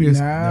 That could be a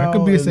now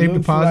safe it looks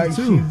deposit like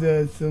too. she's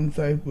at some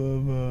type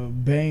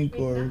of bank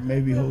or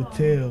maybe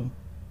hotel.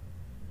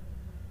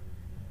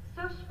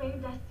 So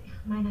spät, dass ich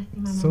meine, dass die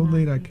meine So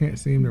late I Nachricht can't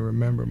seem to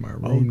remember my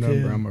room Hotel.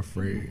 number, I'm ein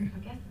afraid. bisschen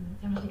vergessen.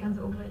 Sie haben doch die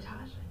ganze obere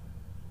Etage.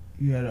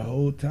 You had a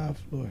whole top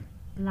floor.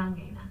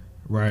 Lange Nacht.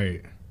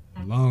 Right.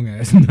 Long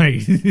ass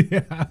night. Für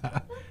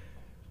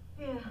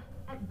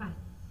etwas.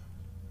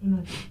 Immer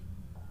wieder.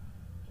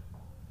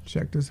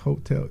 Check this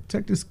hotel.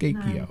 Check this skate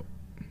key Nein. out.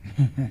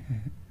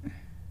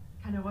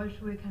 Keine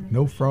Rollschuhe, keine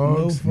No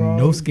frogs,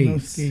 frogs, no skates. No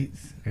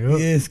skates. Yep.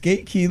 Yeah,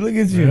 skate key. Look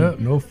at you. Yep,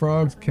 no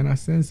frogs. Can I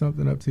send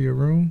something up to your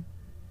room?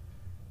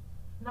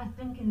 Was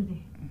denken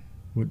Sie?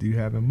 What do you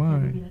have in Wie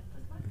mind?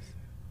 letztes Mal?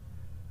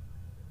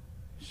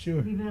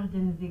 Sure. Wie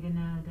würden Sie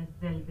genau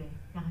dasselbe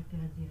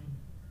charakterisieren?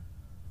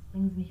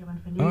 Bringen Sie mich aber in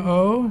Verlegenheit.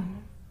 Uh-oh.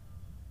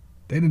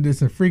 They done did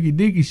some freaky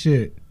deaky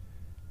shit.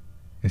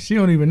 And she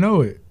don't even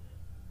know it.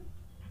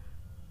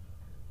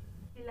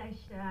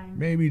 Vielleicht ein...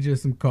 Maybe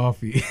just some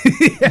coffee.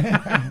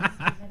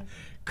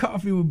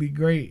 Coffee would be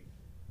great.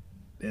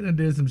 They done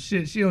did some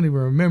shit she don't even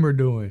remember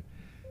doing.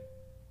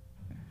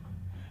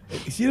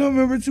 She don't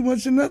remember too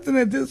much of nothing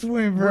at this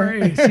point, bro.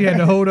 Right. She had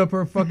to hold up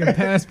her fucking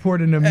passport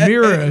in the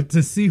mirror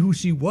to see who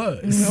she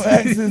was. You know,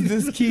 access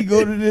this key,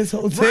 go to this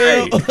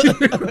hotel.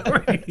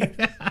 Right.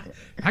 Right.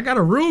 I got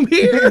a room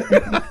here.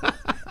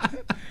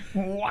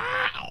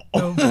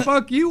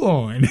 fuck you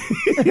on?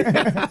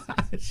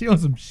 She on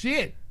some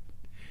shit.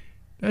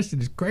 That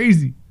shit is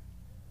crazy.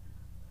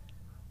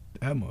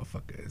 That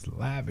motherfucker is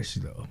lavish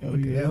though. Oh,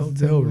 Look at yeah, that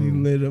hotel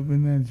room. lit up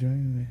in that joint,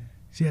 man.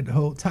 She had the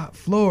whole top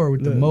floor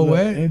with the Look, Moet.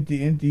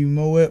 empty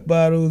Moet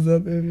bottles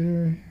up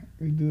everywhere.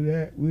 We do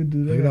that. We'll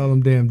do that. Look at all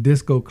them damn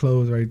disco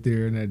clothes right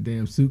there in that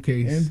damn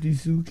suitcase. Empty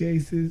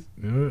suitcases.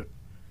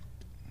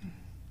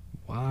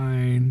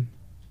 Wine.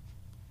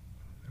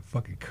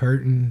 Fucking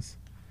curtains.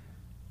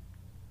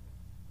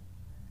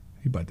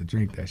 He about to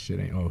drink that shit.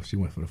 Ain't? Oh, she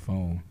went for the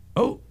phone.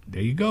 Oh,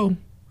 there you go.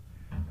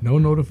 No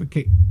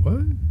notification.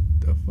 What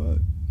the fuck?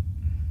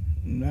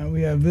 Now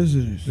we have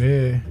visitors.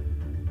 Yeah.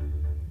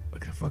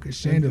 Look at the fucking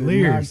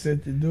chandeliers. Knocks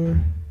at the door.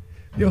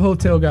 Your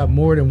hotel got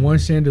more than one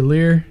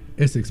chandelier.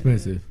 It's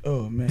expensive.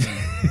 Oh man.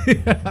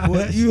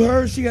 Well, you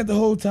heard she got the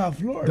whole top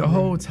floor. The bro.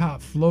 whole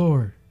top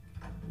floor.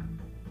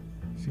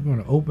 She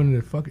gonna open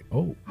the fucking.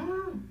 Oh.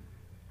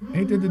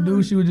 Ain't that the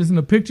dude she was just in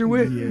a picture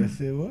with? Yes,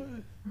 it was.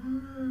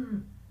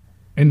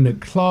 In the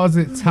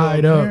closet,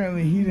 tied up.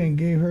 Apparently, he done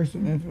gave her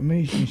some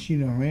information. She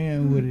done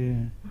ran with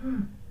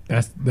it.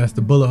 That's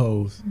the bullet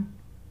holes.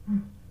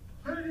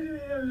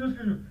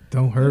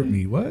 Don't hurt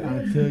me. What?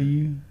 I tell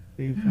you,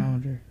 they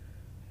found her.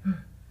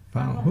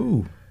 Found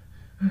who?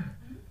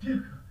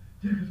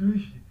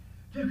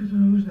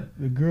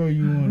 The girl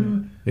you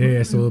wanted.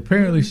 Yeah, so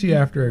apparently she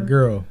after a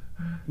girl.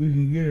 We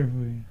can get her for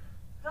you.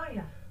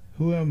 Zoya.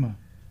 Who am I?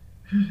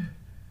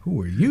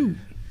 Who are you?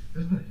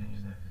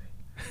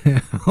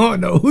 I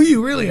don't know who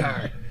you really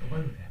are.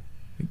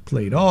 He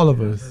played all of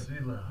us.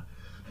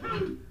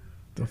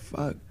 The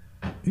fuck?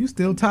 You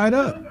still tied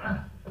up?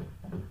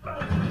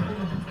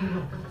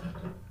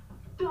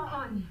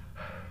 Don.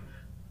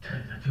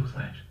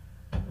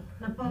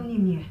 Напомни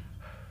мне.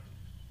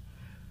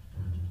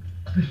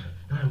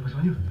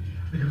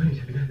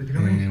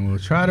 And we'll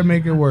try to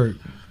make it work.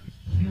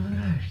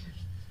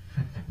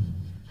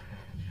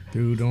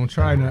 Dude, don't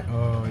try not.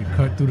 Oh, he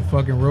cut through the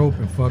fucking rope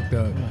and fucked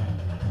up.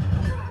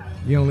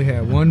 You only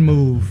had one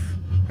move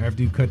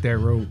after you cut that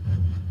rope.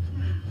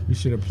 You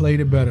should have played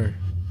it better.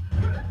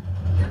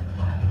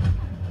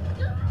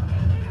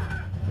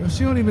 Yo,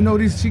 she don't even know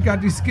these. She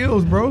got these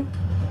skills, bro.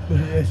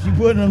 Yeah, she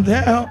putting them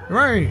down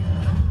Right.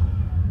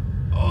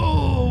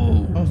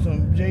 Oh. on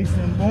some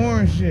Jason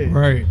Bourne shit.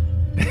 Right.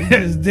 He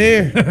just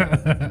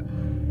there.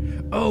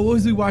 Oh, what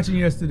was we watching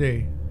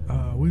yesterday?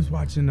 We was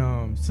watching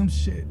some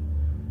shit.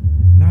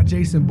 Not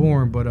Jason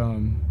Bourne, but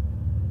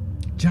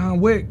John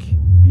Wick.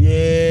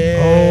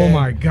 Yeah. Oh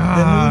my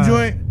god. The new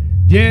joint.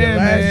 Yeah, The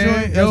last man.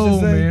 joint, Yo, that's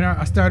the same. man.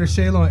 I started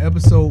Shayla on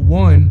episode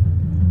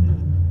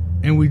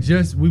 1, and we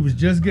was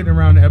just getting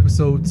around to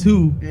episode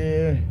 2,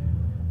 Yeah.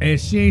 and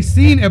she ain't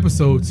seen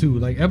episode 2.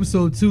 Like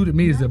episode 2 to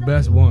me is the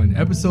best one.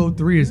 Episode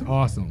 3 is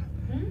awesome,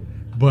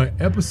 but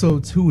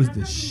episode 2 is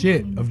the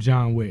shit of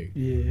John Wick.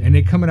 Yeah. And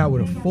they coming out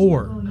with a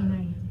 4.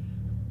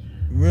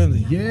 Really?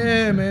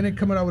 Yeah, man. They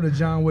coming out with a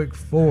John Wick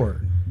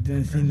 4.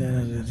 Didn't see none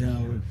of the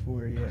John Wick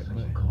 4 yet,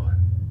 but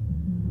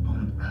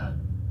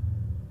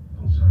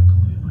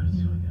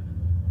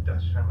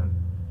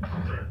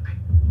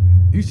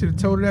You should have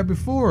told her that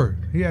before.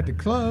 He at the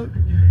club.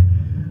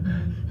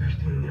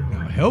 I'll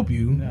help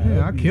you. Nah, Yeah,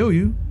 I'll help you. kill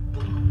you.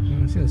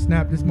 You should have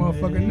snapped this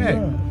motherfucking neck.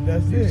 yeah,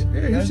 that's it.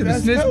 Yeah, you That's- should have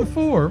that's snitched help.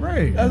 before,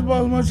 right? That's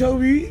about as much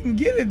help you can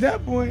get at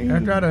that point.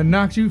 After I done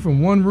knocked you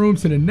from one room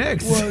to the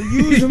next. Well,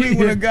 usually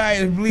when a guy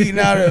is bleeding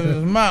out of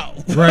his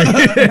mouth, Right.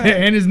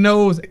 And his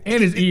nose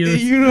and his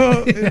ears. you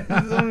know,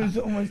 there's only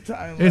so much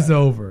time left. It's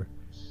over.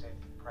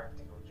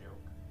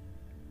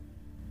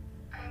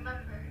 I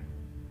remember.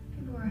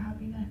 People were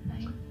happy that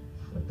night.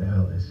 What the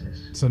hell is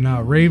this? So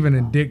now Raven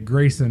and Dick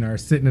Grayson are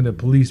sitting in the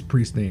police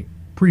precinct,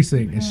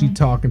 and she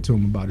talking to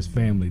him about his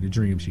family, the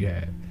dream she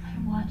had.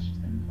 I watched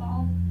them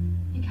fall.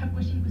 You kept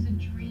wishing it was a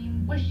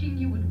dream, wishing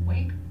you would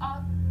wake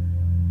up.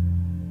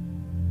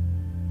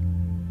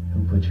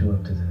 Who put you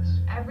up to this?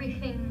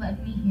 Everything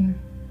led me here.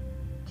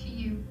 To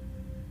you.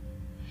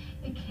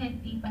 It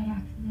can't be by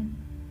accident.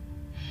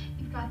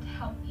 You've got to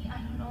help me. I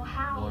don't know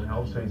how. One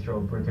helps, so you throw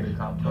a brick in a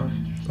cop car.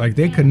 Like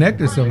they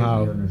connected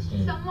somehow.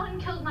 Understand.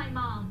 Someone killed my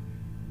mom.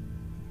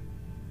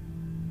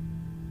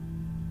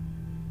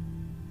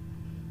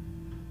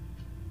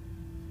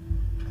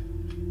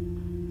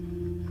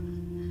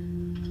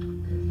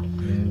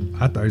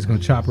 I thought he was gonna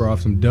chop her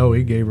off some dough.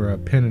 He gave her a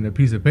pen and a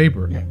piece of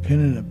paper. A pen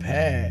and a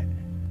pad.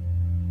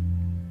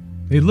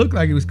 It looked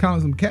like he was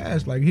counting some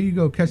cash. Like, here you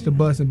go, catch the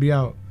bus and be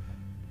out.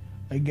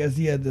 I guess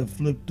he had to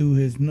flip through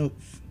his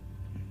notes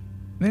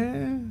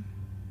Yeah.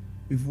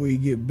 before he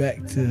get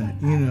back to,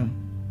 you know.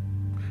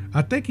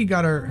 I think he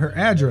got her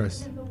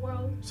address In the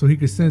world. so he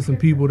could send some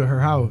people to her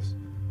house.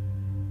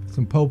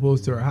 Some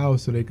popos to her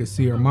house so they could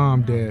see her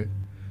mom dead.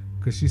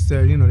 Because she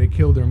said, you know, they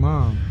killed her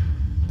mom.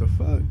 The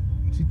fuck?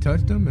 She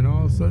touched him and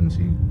all of a sudden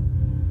she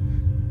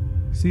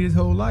see his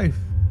whole life.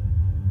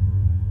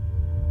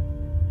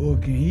 Or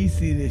can he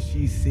see that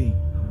she see?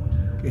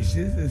 Because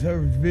this is her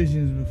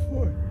visions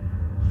before.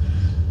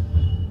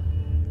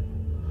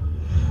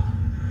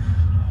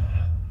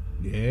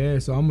 Yeah, Yeah,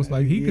 it's almost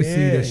like he could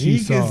see that she he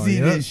saw. could see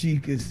Yep. that she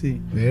could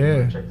see.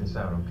 Yeah. Check this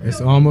out, okay? It's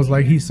almost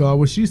like he saw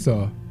what she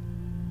saw.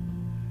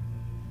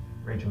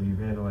 Rachel, you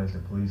vandalized a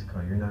police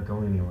car. You're not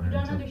going anywhere You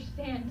don't until...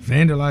 understand.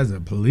 Vandalize a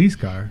police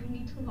car. You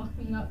need to lock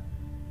me up.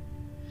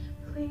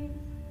 Please.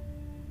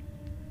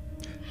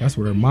 That's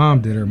what her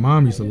mom did. Her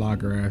mom used to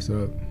lock her ass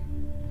up.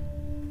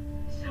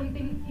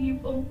 Something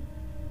evil.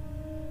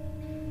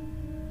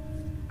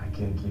 I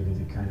can't give you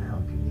the kind of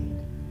help you need.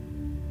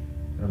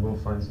 But I will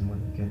find someone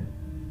who can.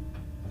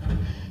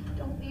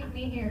 Don't leave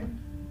me here.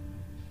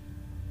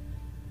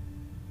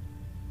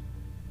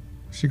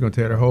 She gonna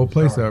tear the whole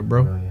place Sorry, up,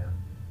 bro. Amelia.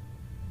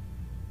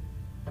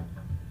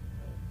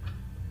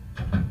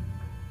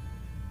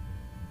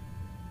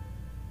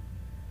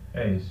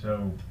 Hey,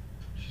 so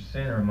she's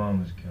saying her mom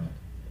was killed.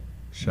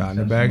 Shot in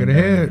the back of the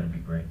head. That'd be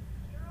great.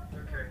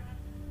 Okay.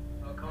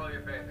 I'll call you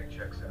if anything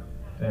checks out.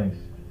 Thanks.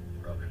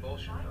 Probably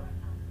bullshit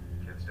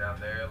though. Kids down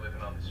there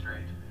living on the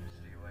street,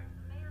 stealing,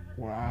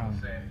 Wow.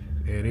 saying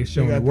Yeah, they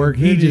showing got the the work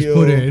he just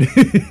put in.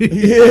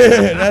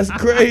 Yeah, that's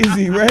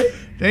crazy, right?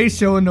 They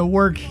showing the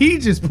work he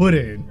just put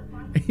in.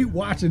 He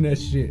watching that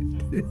shit.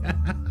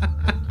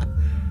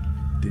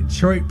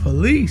 Detroit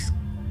police.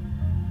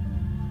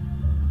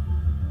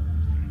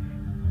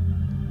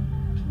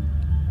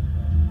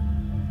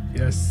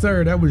 Yes,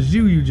 sir. That was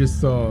you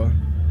just saw.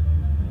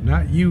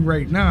 Not you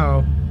right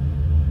now.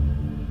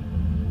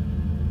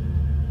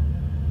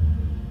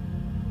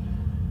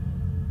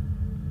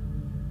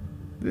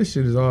 This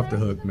shit is off the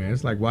hook, man.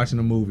 It's like watching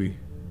a movie.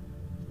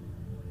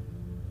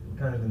 I'm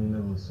kind of in the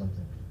middle of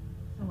something.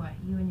 So what,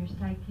 you and your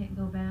sidekick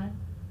go bad?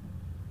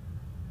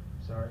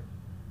 Sorry?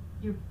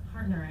 Your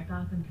partner at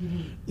Gotham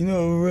PD. You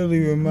know, it really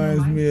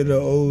reminds me of the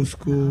old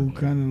school,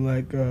 kind of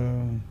like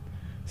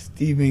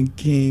Stephen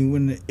King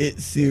when the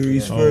It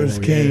series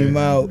first came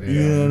out.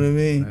 You know what I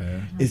mean? Yeah.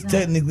 It's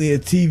technically a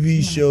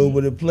TV show,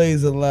 but it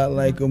plays a lot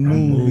like a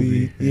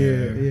movie.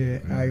 Yeah,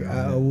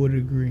 I would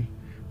agree.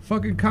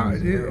 Fucking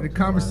the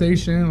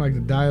conversation, like the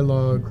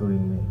dialogue,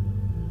 Including me.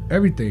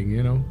 everything,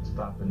 you know.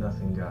 Stop the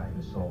nothing guy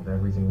who solved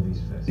everything with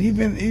these fists.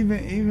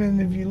 Even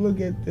if you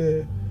look at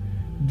the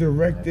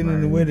directing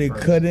and the way they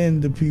cut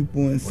into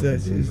people and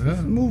such, it's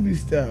movie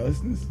style. It's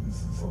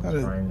What not we're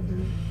a trying to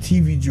do.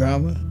 TV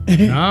drama.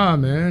 Nah,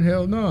 man,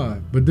 hell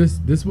no. But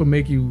this will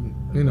make you,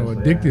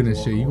 addicted and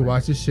shit. You can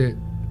watch this shit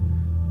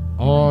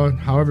all,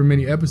 however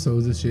many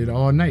episodes of shit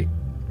all night,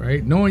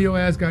 right? Knowing your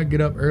ass gotta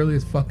get up early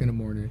as fuck in the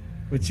morning.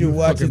 But you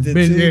watch it fucking to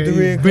binge- 2, yeah,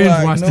 3 you o'clock,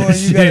 binge watch knowing that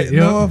you got shit,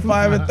 knowing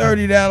yup.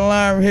 5:30 that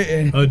alarm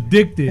hitting.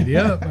 Addicted,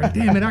 yep. Like,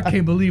 damn it, I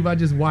can't believe I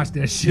just watched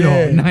that shit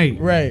all night.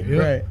 Right, Yep.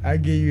 right. I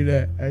give you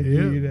that. I give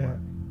Yep. you that.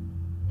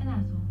 An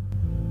asshole.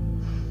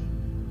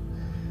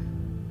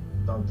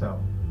 Don't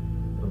tell.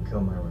 It'll kill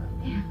my rap.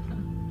 Yeah.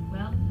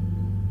 Well,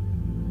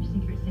 your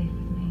secret's safe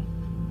with me.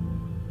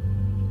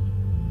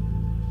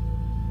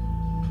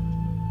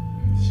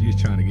 She's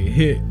trying to get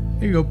hit.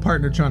 Here you go,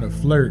 partner trying to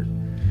flirt.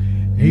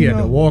 He You had to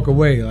know- walk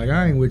away. Like,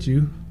 I ain't with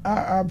you.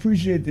 I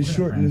appreciate the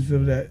shortness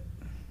of that.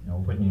 No,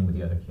 we're putting you in with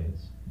the other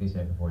kids. Be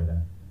safe before you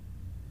die.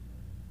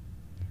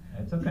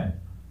 It's okay.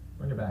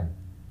 Bring it back.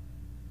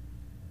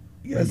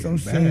 You got some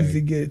Bring it scenes back.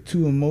 that get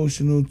too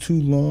emotional, too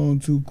long,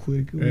 too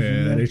quick. It was Yeah,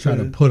 enough they try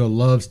to put a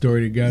love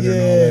story together and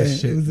all yeah, that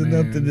shit. it was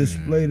enough to man.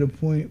 display the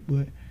point,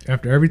 but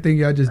After everything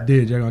y'all just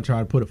did, y'all gonna try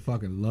to put a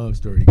fucking love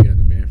story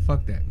together, man.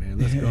 Fuck that, man.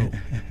 Let's go.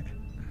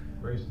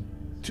 Grayson.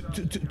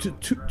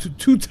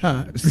 two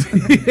times.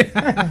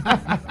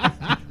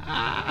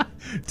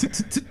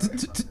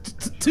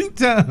 Two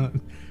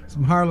times.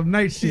 Some Harlem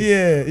Night shit.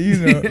 Yeah, you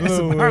know, Some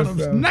little Harlem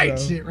stuff, Night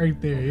so. shit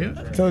right there, yeah.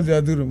 I told you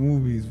I do the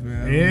movies,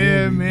 man. I'm a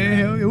Yeah, movie man. guy.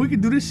 Hell yeah. We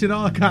can do this shit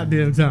all the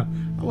goddamn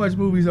time. I watch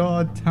movies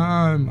all the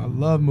time. I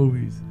love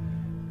movies.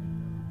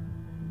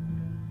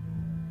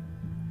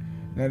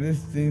 Now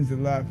this seems a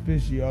lot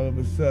fishy. All of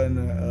a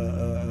sudden,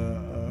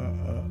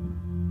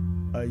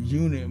 a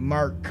unit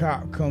marked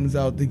cop comes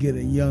out to get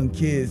a young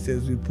kid.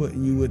 Says we're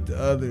putting you with the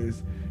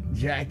others,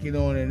 jacket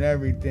on and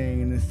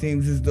everything. And it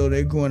seems as though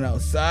they're going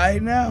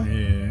outside now.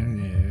 Yeah.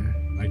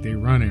 Like they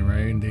running,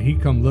 right? And then he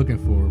come looking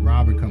for it.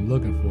 Robin come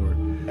looking for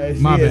it. As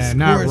My he bad,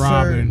 not escorts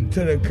her Robin.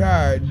 to the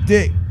car.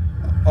 Dick.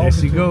 There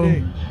she Officer go.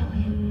 Dick.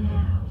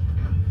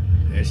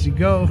 There she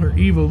go. Her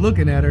evil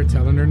looking at her,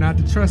 telling her not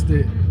to trust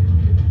it.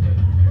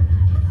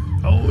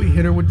 Oh, he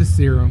hit her with the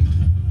serum.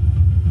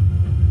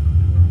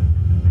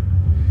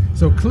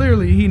 So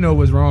clearly he know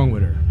what's wrong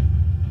with her.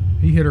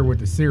 He hit her with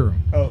the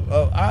serum.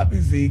 Oh,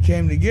 obviously he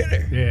came to get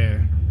her. Yeah.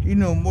 He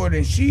know more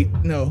than she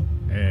know.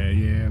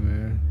 Yeah,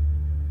 man.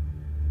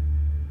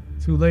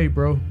 Too late,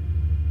 bro.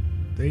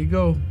 There you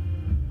go.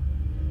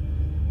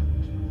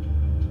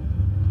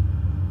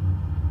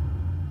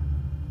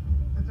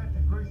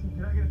 Detective Grayson,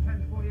 can I get a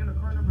 1020 under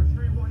car number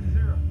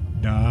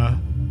 310? Nah,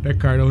 that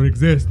car don't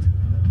exist.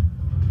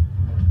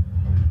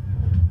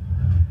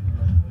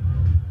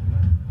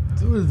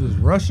 So what is this,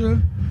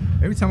 Russia?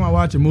 Every time I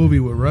watch a movie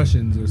with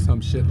Russians or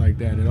some shit like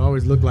that, it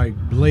always look like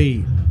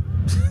Blade.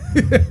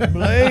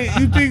 Blade?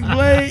 You think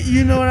Blade?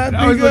 You know what I It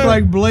think always of? look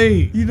like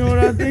Blade. You know what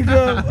I think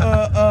of?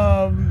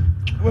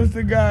 what's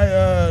the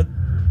guy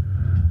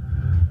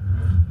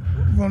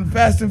from the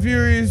Fast and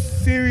Furious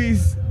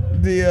series,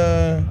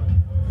 the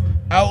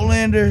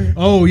Outlander?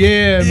 Oh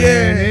yeah,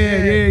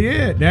 man,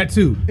 yeah. That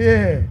too.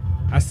 Yeah.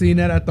 I seen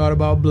that. I thought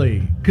about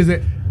Blade because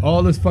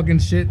all this fucking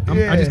shit.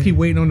 I just keep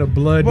waiting on the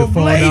blood to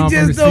fall down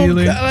from the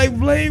ceiling. Like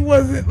Blade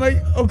wasn't like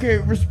okay.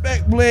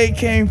 Respect Blade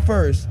came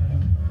first,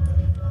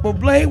 but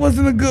Blade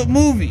wasn't a good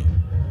movie,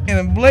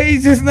 and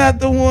Blade's just not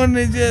the one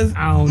that just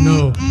I don't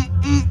know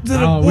to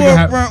the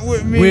forefront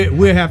with me.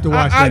 We'll have to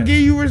watch that. I give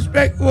you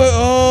respect. We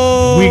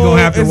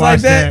gonna have to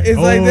watch that. It's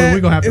like that. We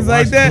gonna have to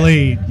watch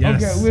Blade.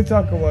 Yes. Okay, we'll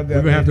talk about that.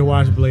 We're gonna have to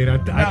watch Blade. I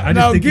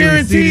just think you're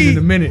gonna see it in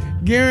a minute.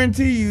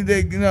 Guarantee you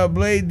that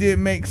Blade did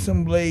make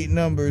some Blade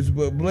numbers,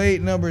 but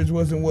Blade numbers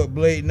wasn't what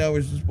Blade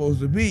numbers were supposed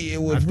to be.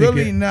 It was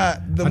really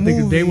not the movie. I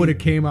think if they would have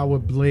came out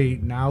with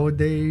Blade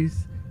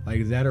nowadays,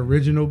 like that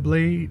original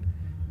Blade,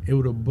 it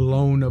would have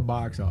blown the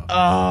box off. Oh,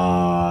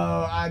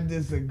 I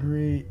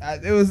disagree.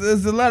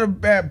 There's a lot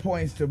of bad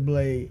points to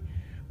Blade,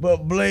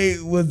 but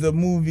Blade was a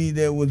movie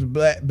that was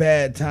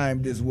bad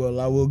timed as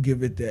well. I will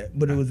give it that,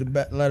 but it was a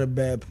lot of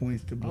bad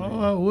points to Blade.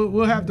 Oh,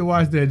 we'll have to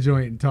watch that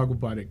joint and talk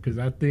about it because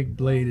I think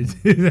Blade is.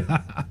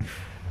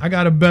 I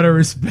got a better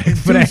respect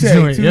for that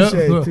joint.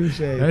 Touche.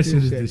 That shit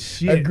is the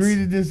shit. Agree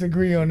to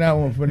disagree on that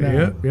one for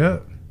now.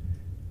 Yep.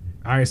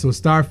 All right, so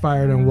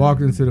Starfire then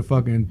walked into the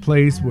fucking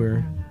place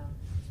where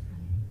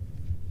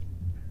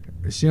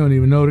she don't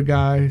even know the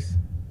guys.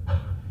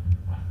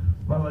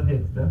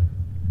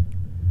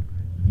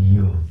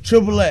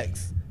 Triple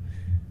X.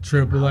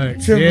 Yeah,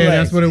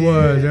 that's what it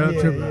was. Yeah.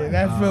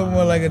 That felt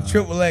more like a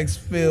Triple X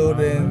feel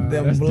than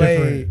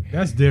Blade.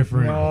 That's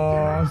different. Oh,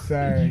 I'm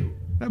sorry.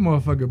 That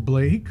motherfucker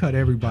Blade, he cut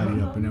everybody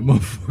up in that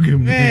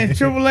motherfucker, man.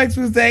 Triple X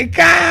was that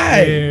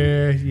guy.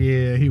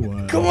 Yeah, he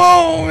was. Come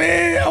on,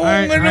 man. I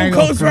want one of them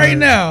coats right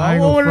now. I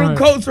want one of them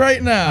coats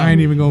right now. I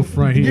ain't even gonna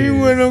front here. Give me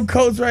one of them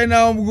coats right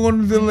now. I'm going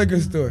to the liquor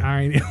store.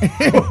 I ain't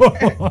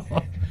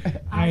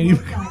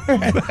even.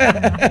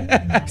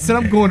 Said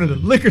I'm going to the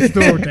liquor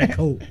store with that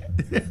coat.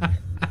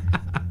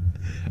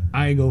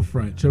 I ain't gonna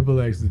front. Triple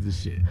X is the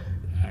shit.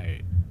 All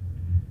right.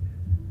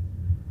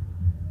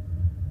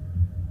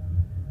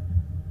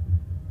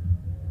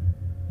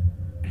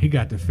 He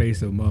got the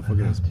face of a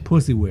motherfucker that's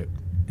pussy whipped.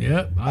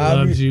 Yep, I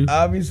loved you.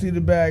 Obviously the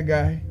bad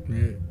guy.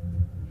 Yeah.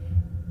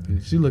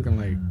 And she looking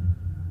like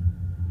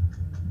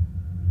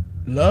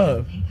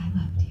love.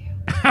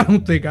 I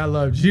don't think I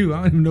loved you. I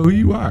don't even know who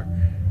you are.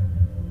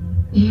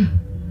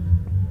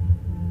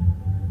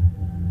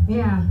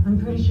 Yeah, I'm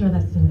pretty sure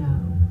that's a no.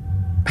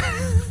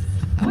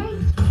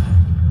 Wait.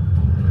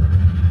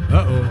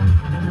 Uh-oh.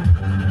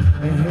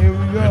 And here we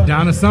go.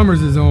 Donna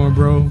Summers is on,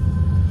 bro.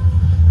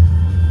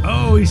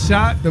 Oh, he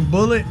shot the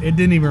bullet. It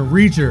didn't even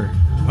reach her.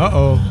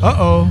 Uh-oh.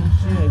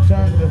 She had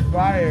turned the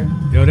fire.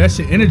 Yo, that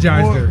shit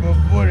energized her.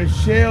 Before the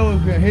shell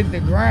could hit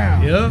the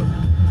ground. Yep.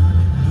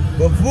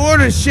 Before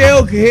the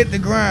shell could hit the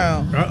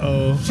ground.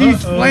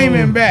 She's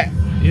flaming back.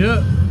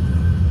 Yep.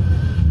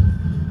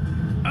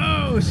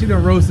 Oh, she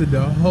done roasted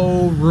the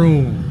whole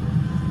room.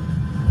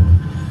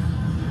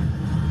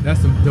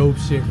 That's some dope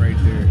shit right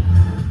there.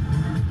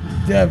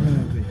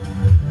 Definitely.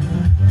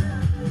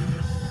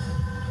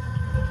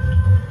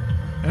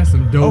 That's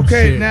some dope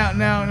shit. Okay,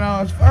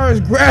 now, as far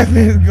as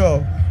graphics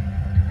go,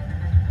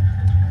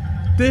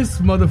 this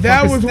motherfucker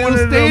that was still one of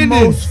standing. the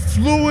most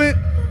fluent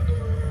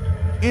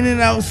in and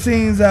out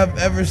scenes I've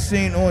ever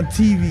seen on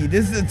TV.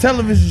 This is a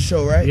television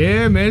show, right?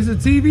 Yeah, man, it's a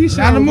TV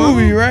show. Not a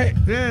movie, right?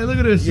 Yeah, look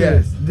at this shit.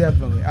 Yes,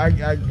 definitely. I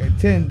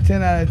 10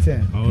 out of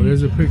 10. Oh,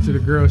 there's a picture of the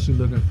girl she's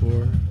looking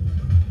for.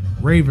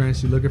 Raven,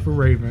 she's looking for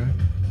Raven.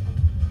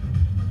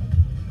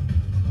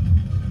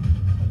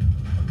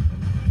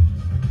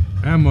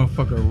 That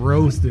motherfucker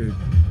roasted.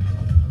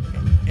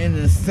 In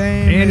the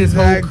same and his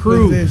whole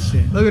crew.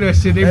 Position. Look at that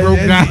shit. They broke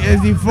down.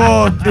 As he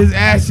falls, his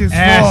ashes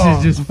fall.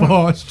 Ashes just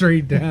fall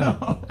straight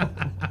down.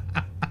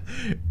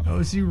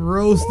 Oh, she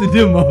roasted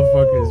them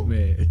motherfuckers,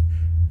 man.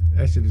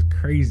 That shit is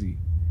crazy.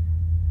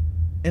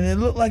 And it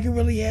looked like it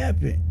really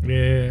happened.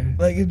 Yeah.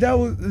 Like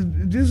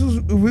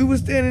if we were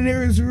standing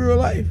here in real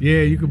life.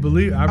 Yeah, you could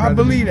believe. I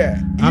believe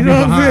that.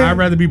 I'd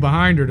rather be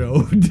behind her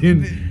though.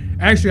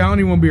 Actually, I don't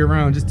even want to be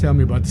around. Just tell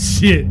me about the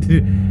shit,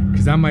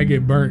 because I might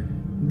get burnt.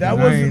 That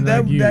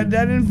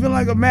didn't feel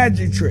like a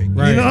magic trick.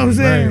 Right, you know what I'm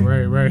saying?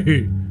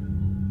 Right.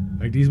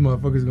 Like these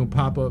motherfuckers gonna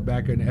pop up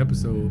back in the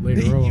episode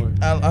later on.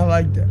 I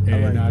like that.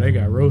 Yeah, they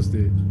got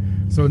roasted.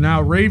 So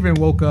now Raven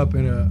woke up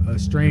in a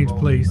strange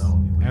place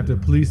after a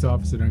police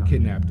officer done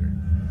kidnapped her,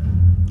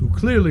 who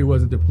clearly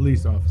wasn't the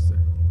police officer.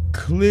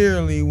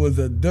 Clearly was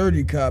a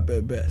dirty cop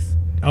at best.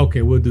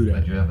 Okay, we'll do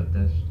that. Did you have a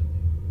test?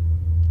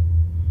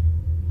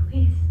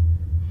 Please.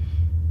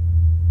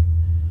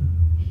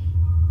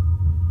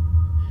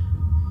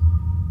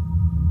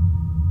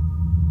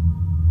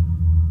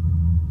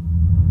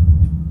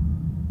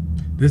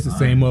 This is the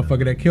same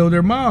motherfucker that killed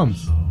their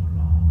moms.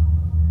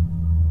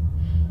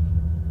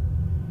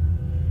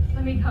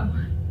 Let me go.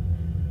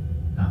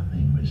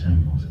 Nothing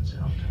resembles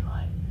itself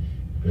tonight.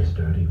 This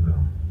dirty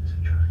room is a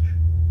church.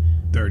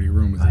 dirty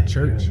room is a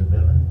church.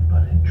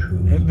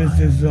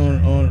 Emphasis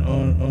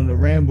on the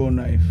Rambo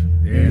knife.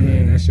 Yeah,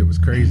 man, that shit was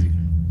crazy.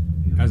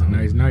 That's a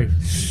nice knife.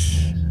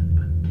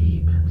 But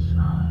deep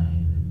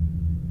inside,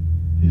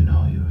 you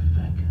know you're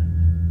vacant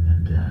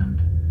and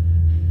damned.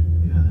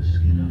 You are the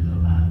skin of the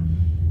lamb,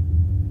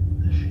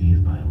 the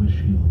sheath by which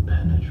you will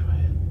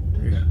penetrate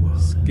this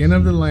world. Skin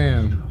of the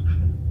lamb.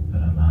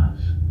 But alas,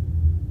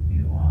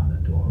 you are the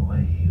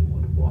doorway he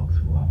would walk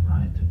through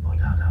upright to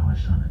put out our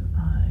son and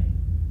I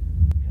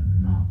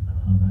cannot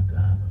look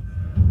at.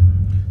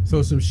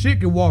 So some shit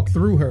can walk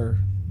through her,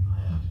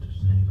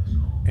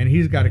 and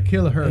he's got to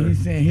kill her. And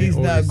he's saying he's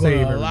not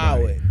going to allow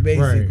it,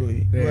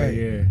 basically. Right.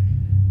 Yeah.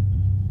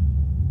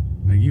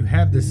 Like you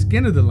have the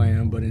skin of the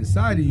lamb, but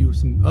inside of you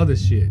some other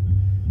shit.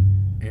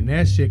 And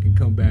that shit can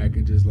come back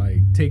and just like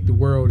take the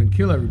world and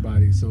kill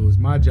everybody. So it's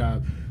my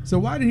job. So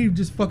why didn't he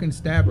just fucking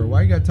stab her?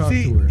 Why you gotta talk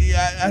to her?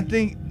 Yeah, I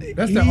think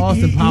that's the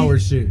Austin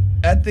Powers shit.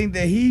 I think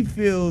that he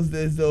feels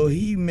as though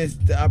he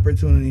missed the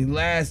opportunity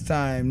last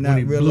time,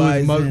 not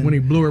realizing when he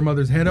blew her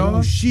mother's head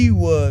off. She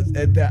was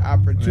at that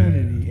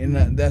opportunity,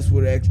 and that's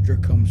where the extra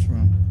comes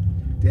from.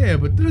 Yeah,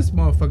 but this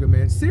motherfucker,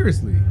 man,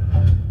 seriously,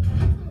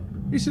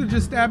 he should have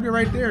just stabbed her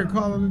right there and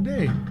called it a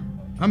day.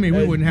 I mean,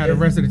 we wouldn't have the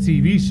rest of the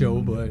TV show,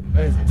 but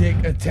as Dick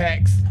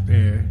attacks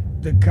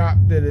the cop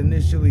that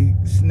initially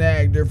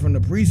snagged her from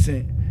the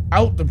precinct,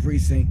 out the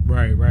precinct.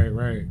 Right.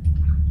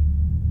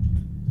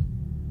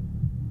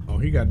 Oh,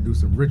 he got to do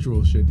some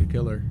ritual shit to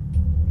kill her.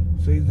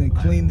 So he's then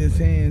cleaned his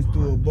hands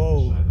through a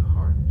bowl.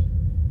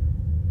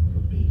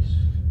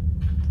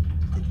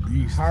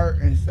 Heart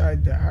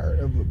inside the heart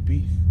of a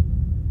beast.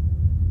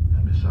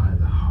 And beside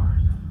the heart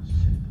of a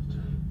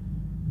simpleton.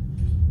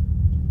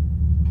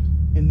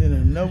 And then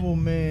a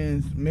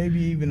nobleman's,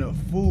 maybe even a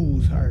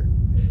fool's heart.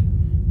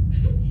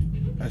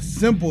 A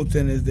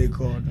simpleton, as they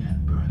call them.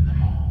 And burn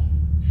them all.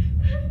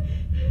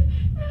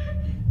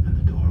 And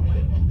the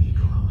doorway will be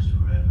closed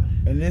forever.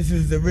 And this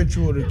is the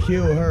ritual to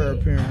kill her,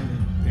 apparently.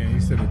 Yeah, he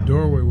said the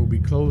doorway will be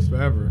closed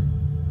forever.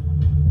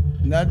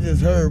 Not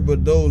just her,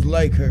 but those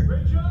like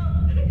her.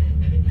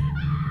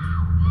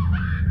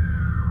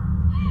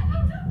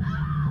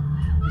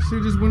 She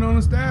just went on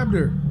and stabbed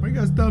her. Why you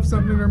gotta stuff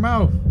something in her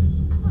mouth?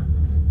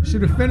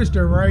 Should have finished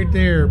her right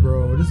there,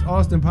 bro. This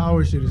Austin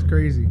Powers shit is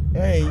crazy.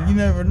 Hey, you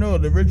never know.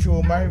 The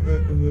ritual might.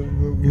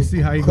 You see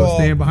how you go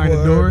stand behind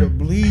the door? To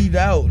bleed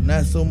out,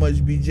 not so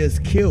much be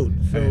just killed.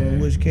 So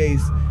in which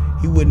case,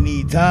 he would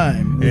need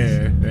time.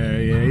 Yeah.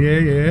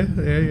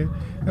 That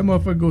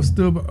motherfucker go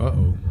still.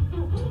 Uh-oh.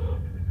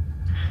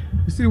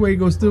 You see the way he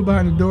goes still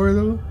behind the door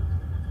though?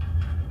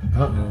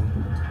 Uh-oh.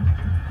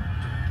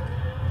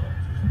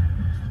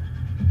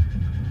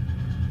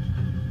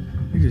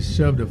 He just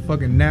shoved a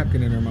fucking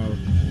napkin in her mouth.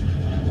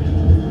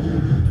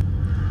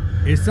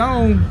 It's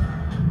on.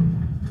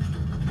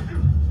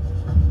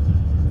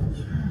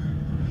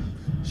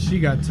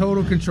 She got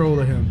total control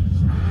of him.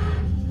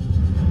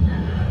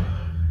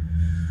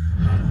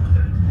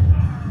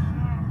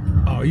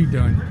 Oh, you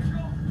done.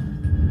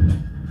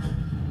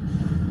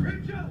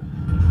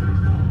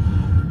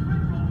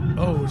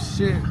 Oh,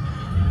 shit.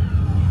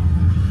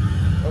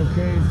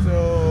 Okay,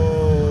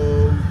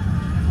 so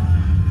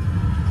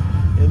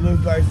it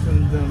looks like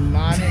some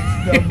demonic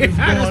stuff is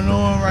going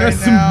on right now. That's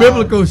some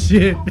biblical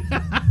shit.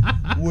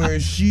 Where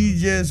she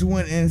just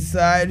went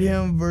inside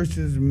him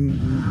versus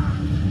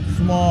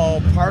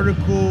small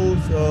particles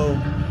of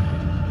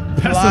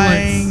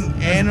flying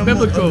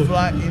animals,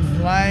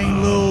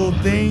 flying little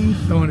things.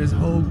 Throwing his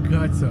whole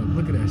guts up.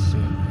 Look at that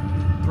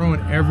shit.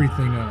 Throwing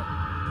everything up.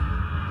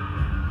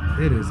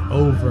 It is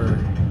over.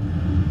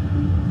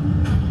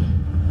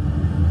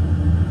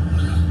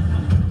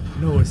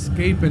 No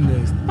escaping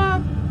this.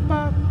 Bop,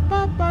 bop,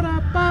 bop,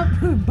 bop, bop,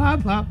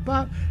 bop, bop,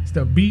 bop. It's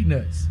the beat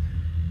nuts.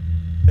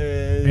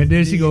 And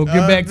then she gonna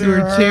get back to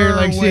her chair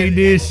like she ain't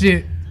did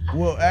shit.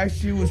 Well,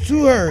 actually, it was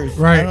to hers.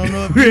 Right. I don't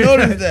know if you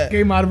noticed that.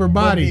 Came out of her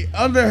body. But the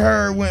other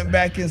her went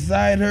back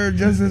inside her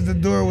just as the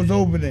door was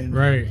opening.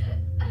 Right.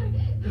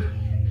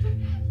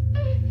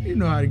 You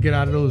know how to get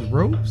out of those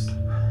ropes.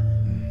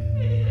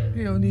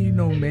 You don't need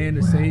no man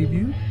to save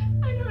you.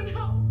 I don't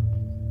know.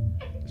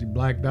 She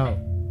blacked out.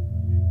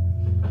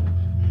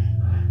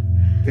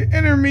 The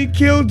enemy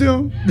killed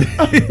him.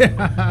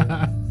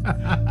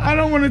 I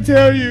don't want to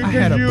tell you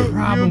because you'll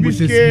be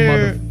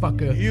scared. This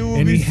motherfucker, you will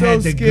and be he so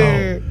had to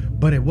scared. Go,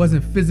 but it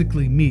wasn't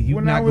physically me.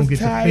 You're not gonna get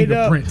the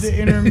fingerprints. The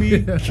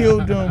enemy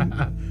killed him.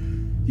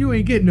 You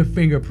ain't getting the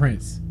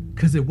fingerprints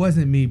because it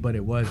wasn't me, but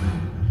it wasn't.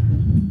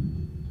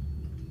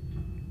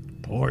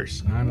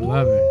 Porsche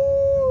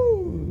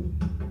 911.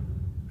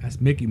 That's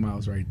Mickey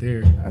Mouse right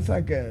there. That's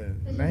like a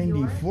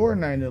 94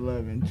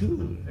 911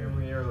 too.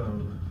 Family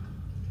heirloom.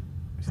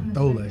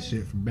 Stole that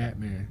shit from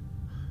Batman.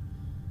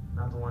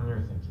 Not the one you're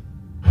thinking.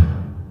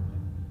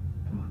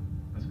 Come on,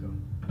 let's go.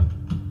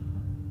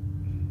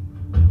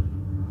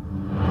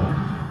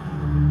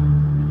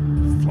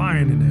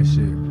 Flying in that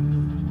shit.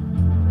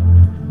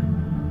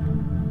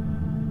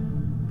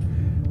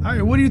 All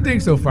right, what do you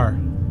think so far?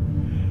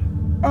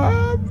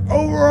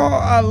 Overall,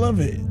 I love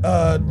it.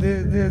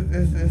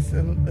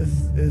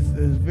 It's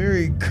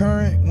very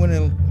current when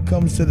it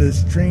comes to the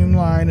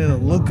streamline and the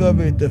look of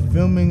it, the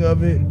filming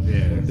of it.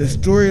 Yeah. The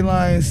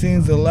storyline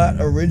seems a lot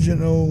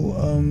original.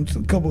 It's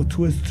a couple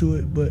twists to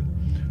it, but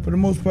for the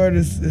most part,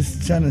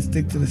 it's trying to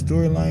stick to the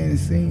storyline. It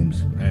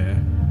seems. Yeah,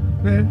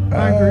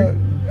 I agree.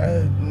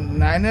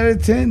 9 out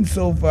of 10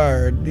 so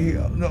far. The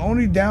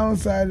only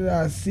downside that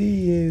I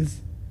see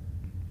is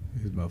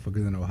These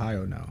motherfuckers in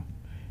Ohio now.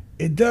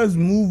 it does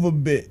move a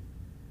bit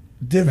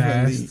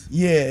differently. Fast?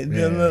 Yeah,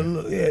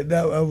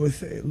 that I would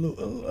say a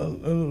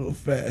little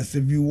fast.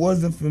 If you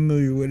wasn't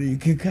familiar with it, you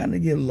can kind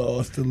of get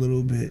lost a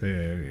little bit.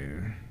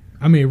 Yeah.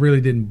 I mean, it really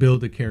didn't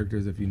build the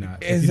characters if you don't know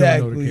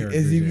the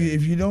characters.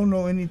 If you don't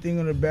know anything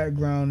on the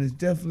background, it's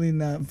definitely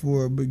not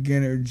for a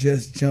beginner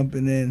just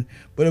jumping in,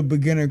 but a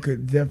beginner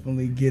could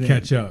definitely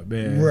catch up.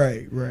 Yeah.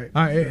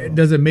 Right.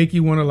 Does it make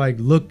you want to like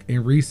look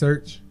and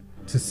research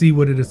to see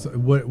what it is,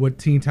 what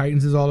Teen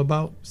Titans is all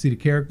about? See the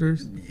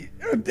characters?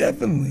 Yeah,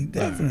 definitely.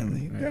 What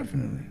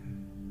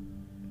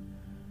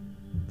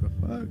the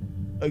fuck?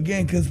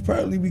 Again,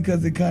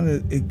 because it kind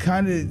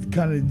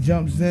of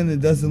jumps in and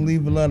doesn't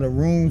leave a lot of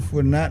room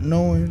for not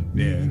knowing.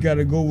 Yeah. You got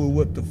to go with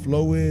what the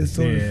flow is,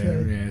 so to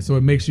say. Yeah. So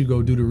it makes you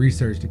go do the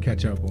research to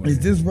catch up on. Is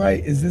this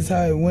right? Is this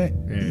how it went?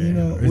 Yeah. You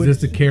know, is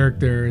this the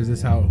character? Is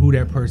this who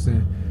that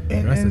person?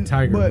 That's a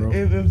tiger, but bro.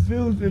 It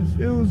feels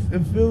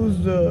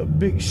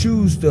big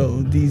shoes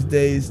though these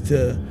days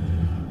to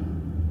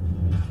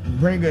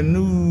bring a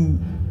new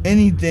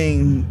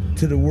anything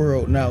to the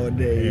world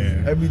nowadays.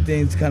 Yeah.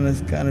 Everything's kind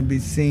of be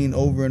seen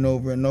over and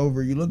over and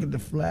over. You look at the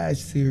Flash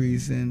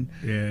series and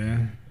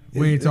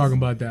we ain't talking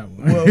about that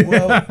one.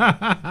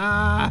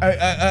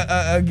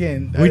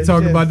 Again, we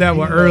talked about that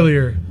one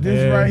earlier.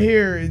 This right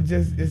here,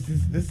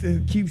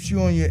 it keeps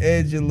you on your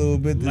edge a little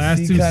bit. To Last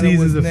see 2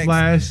 seasons of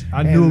Flash,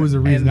 I knew it was a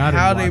reason. And I didn't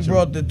how watch they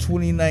brought the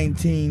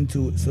 2019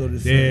 to it, so to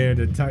Yeah,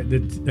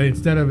 say.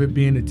 instead of it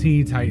being the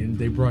Teen Titans,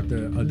 they brought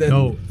the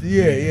adult.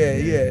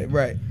 Yeah,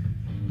 right.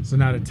 So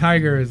now the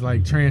tiger is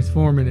like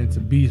transforming into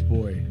Beast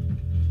Boy,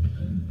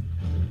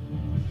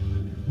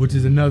 which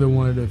is another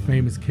one of the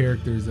famous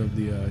characters of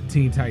the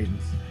Teen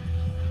Titans.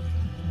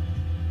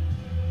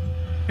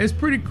 It's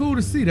pretty cool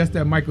to see. That's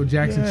that Michael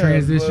Jackson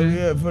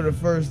transition. For the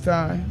first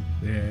time.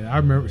 Yeah, I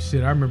remember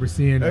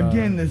seeing.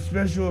 Again, the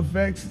special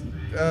effects.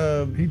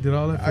 He did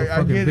all that for a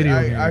fucking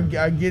video game.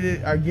 I get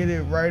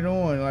it right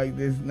on. Like,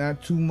 there's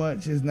not too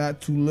much, it's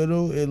not too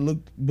little. It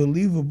looked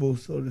believable,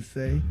 so to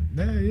say.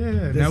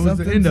 Yeah. That was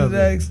the end of it. To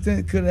that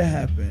extent could have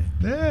happened.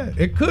 Yeah,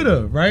 it could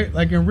have, right?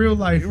 Like in real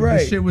life, right.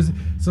 This shit was.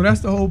 So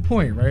that's the whole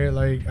point, right?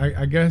 Like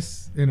I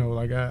guess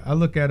like I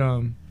look at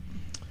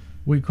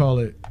we call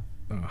it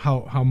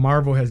how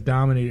Marvel has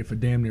dominated for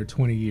damn near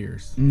 20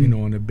 years,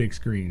 on the big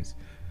screens.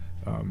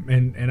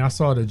 And I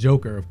saw the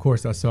Joker. Of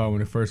course, I saw it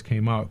when it first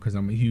came out because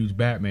I'm a huge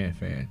Batman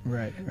fan.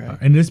 Right.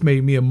 And this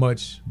made me a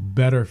much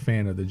better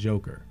fan of the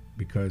Joker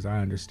because I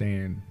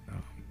understand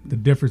the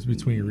difference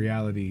between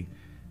reality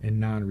and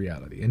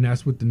non-reality, and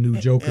that's what the new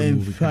Joker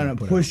movie kind of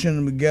pushing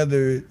them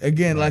together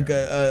again, like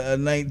a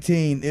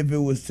 19 if it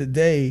was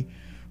today,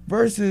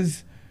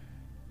 versus.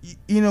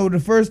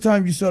 The first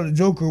time you saw the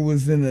Joker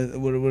was in the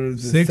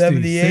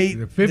 78,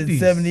 the 50s, the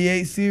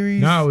 78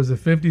 series. No, it was the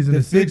 50s and the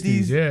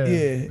 60s.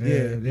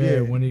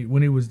 Yeah.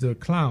 When he was the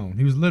clown,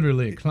 he was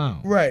literally a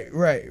clown. Right.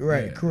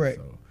 Correct.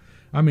 So,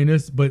 I mean,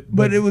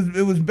 but it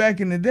was back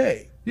in the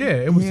day. Yeah,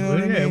 it was.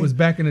 It was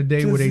back in the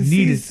day where they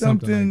needed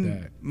something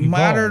like that,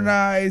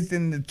 modernized,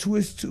 and the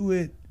twist to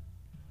it.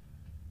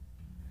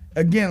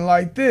 Again,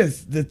 like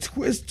this, the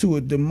twist to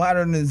it, the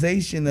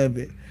modernization of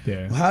it.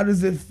 Yeah. How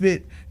does it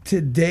fit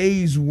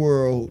today's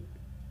world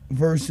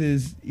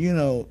versus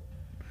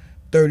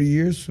 30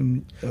 years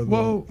from ago?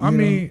 Well, I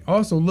mean,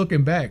 also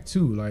looking back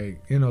too,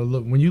 like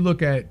look, when you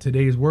look at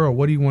today's world,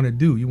 what do you want to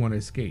do? You want to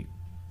escape,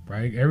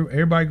 right?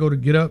 Everybody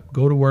get up,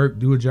 go to work,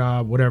 do a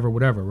job, whatever,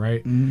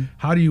 right? Mm-hmm.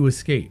 How do you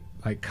escape?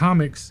 Like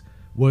comics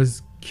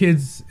was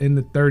kids in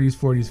the 30s,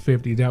 40s,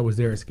 50s, that was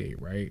their escape,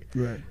 right?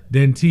 Right.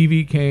 Then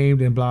TV came,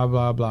 then blah,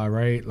 blah, blah,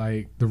 right?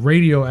 Like the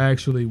radio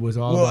actually was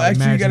all about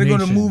imagination. You got to go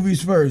to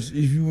movies first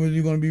if you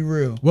really going to be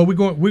real. Well, we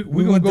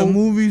went to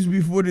movies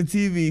before the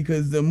TV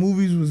because the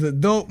movies was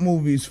adult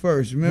movies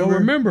first.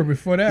 Remember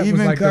before that even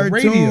was like the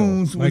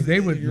radio. Like they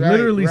would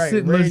literally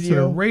sit and listen to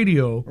the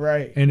radio,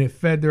 right? And it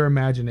fed their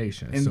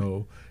imagination. And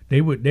so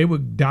they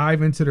would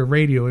dive into the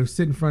radio and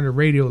sit in front of the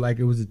radio like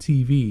it was a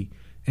TV.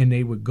 And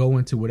they would go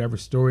into whatever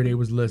story they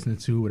was listening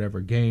to, whatever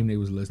game they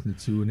was listening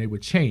to, and they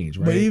would change,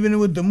 right? But even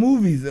with the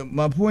movies,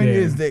 my point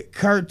is that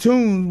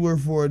cartoons were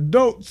for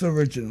adults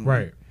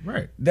originally.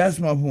 Right. That's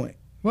my point.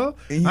 Well,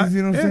 you see what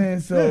I'm saying?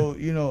 So,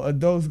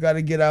 adults got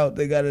to get out.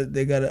 They got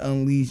to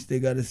unleash.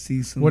 They got to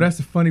see some. Well, that's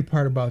the funny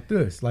part about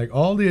this. Like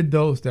all the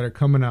adults that are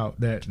coming out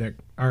that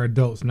are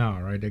adults now,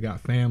 right? They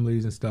got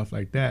families and stuff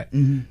like that.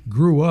 Mm-hmm.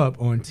 Grew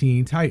up on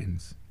Teen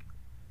Titans.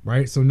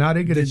 Right, so now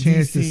they get a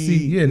chance to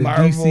see, the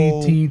Marvel,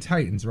 DC Teen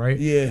Titans, right?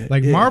 Yeah,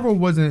 Marvel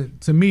wasn't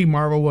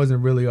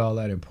really all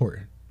that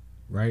important,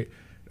 right?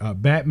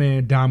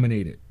 Batman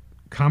dominated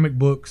comic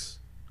books,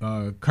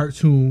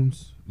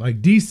 cartoons.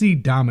 Like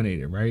DC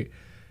dominated, right?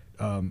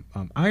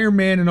 Iron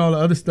Man and all the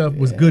other stuff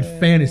was good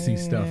fantasy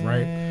stuff,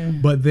 right?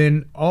 But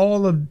then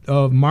all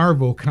of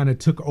Marvel kind of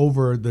took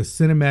over the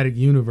cinematic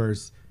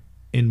universe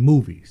in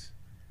movies,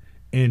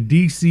 and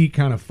DC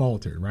kind of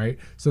faltered, right?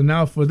 So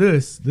now for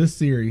this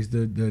series,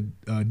 the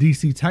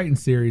DC Titan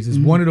series is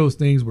one of those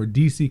things where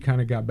DC kind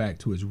of got back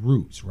to its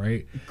roots,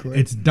 right? Correct.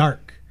 It's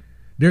dark.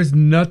 There's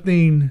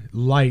nothing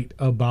light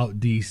about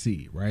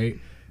DC, right?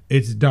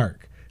 It's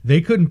dark. They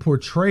couldn't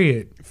portray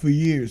it for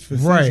years, for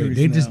right. centuries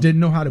They now. just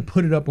didn't know how to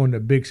put it up on the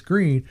big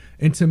screen.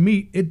 And to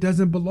me, it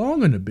doesn't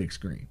belong on the big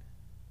screen.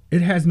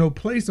 It has no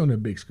place on the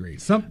big screen.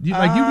 You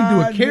can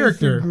do a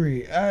character.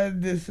 I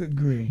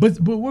disagree. But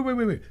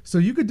wait. So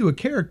you could do a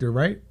character,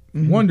 right?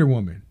 Mm-hmm. Wonder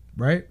Woman,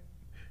 right?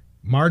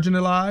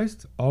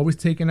 Marginalized, always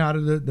taken out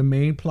of the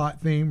main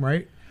plot theme,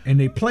 right? And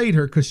they played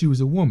her because she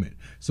was a woman.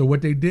 So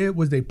what they did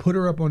was they put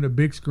her up on the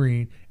big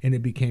screen, and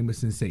it became a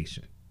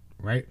sensation,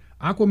 right?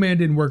 Aquaman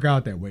didn't work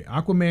out that way.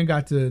 Aquaman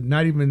got to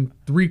not even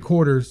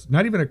 3/4,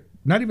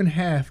 not even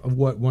half of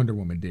what Wonder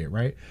Woman did,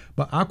 right?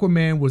 But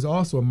Aquaman was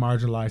also a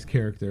marginalized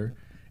character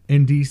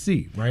in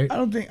DC, right? I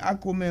don't think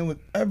Aquaman was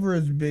ever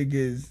as big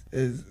as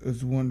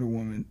Wonder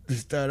Woman to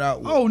start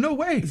out with. Oh, no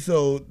way.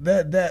 So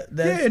that's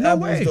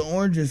apples to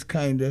oranges,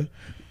 kind of.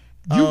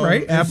 You're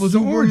right, apples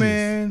and oranges.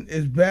 Superman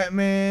is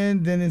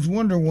Batman, then it's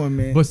Wonder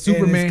Woman. But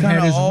Superman and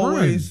had his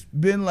always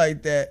run. Been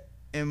like that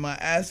in my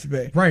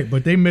aspect. Right,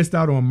 but they missed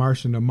out on the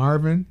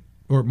Martian,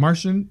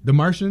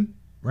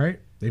 right?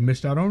 They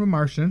missed out on the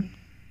Martian.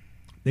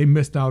 They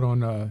missed out on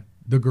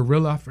the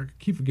gorilla. I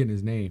keep forgetting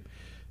his name.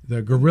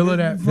 The gorilla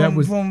that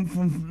was from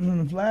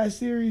the Flash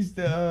series.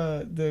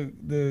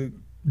 The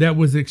that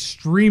was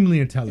extremely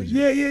intelligent.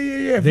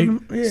 Yeah.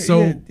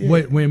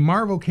 When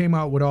Marvel came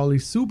out with all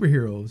these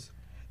superheroes,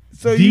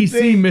 so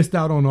DC missed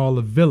out on all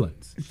the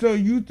villains. So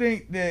you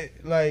think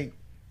that like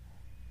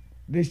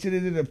they should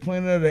have did a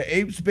Planet of the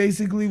Apes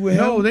basically with him?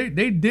 No,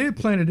 they did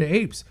Planet of the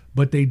Apes,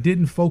 but they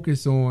didn't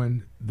focus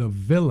on the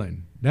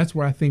villain. That's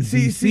where I think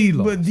DC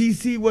lost. But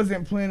DC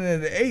wasn't Planet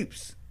of the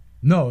Apes.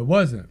 No, it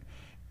wasn't.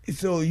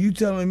 So you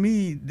telling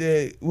me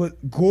that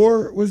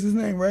Gore was his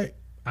name, right?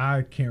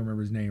 I can't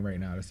remember his name right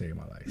now to save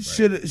my life.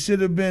 Right? Should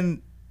have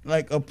been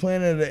like a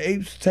Planet of the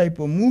Apes type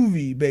of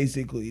movie,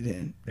 basically.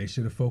 Then they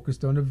should have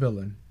focused on the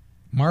villain.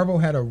 Marvel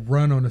had a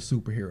run on the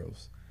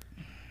superheroes.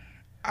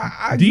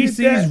 I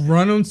DC's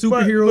run on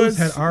superheroes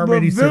had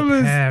already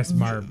surpassed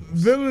Marvel's.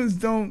 Villains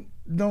don't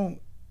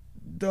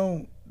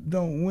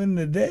win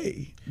the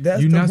day.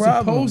 That's You're the not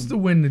problem. supposed to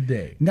win the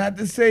day. Not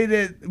to say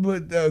that,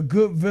 but a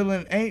good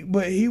villain ain't.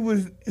 But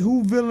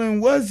who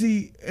villain was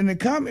he in the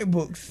comic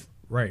books?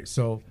 Right.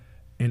 So,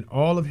 in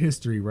all of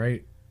history,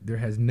 right, there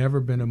has never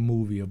been a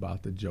movie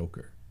about the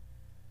Joker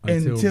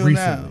until recently.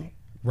 Now.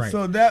 Right.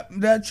 So that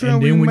trend,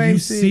 and then we when may you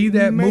see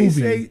that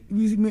movie,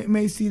 we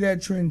may see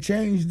that trend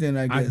change. Then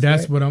I guess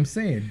that's right? what I'm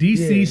saying.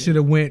 DC should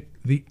have went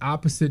the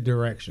opposite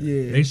direction.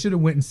 Yeah. They should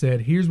have went and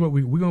said, "Here's what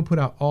we're gonna put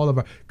out all of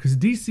our," because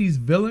DC's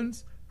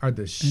villains are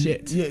the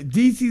shit. Yeah,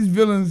 DC's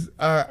villains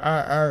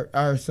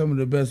are some of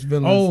the best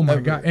villains. Oh my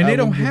ever. God! And they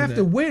don't have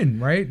to win,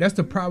 right? That's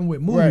the problem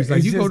with movies. Right. Like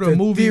it's you go just to a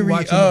movie, theory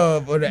watch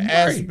or the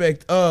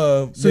aspect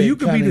of. So you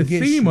could be the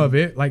theme of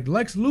it. Like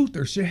Lex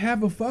Luthor should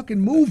have a fucking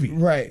movie.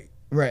 Right.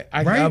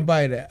 I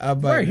buy that. I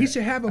buy that. He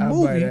should have a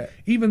movie,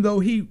 even though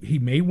he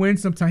may win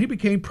sometime. He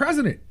became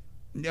president.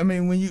 I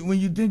mean, when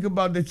you think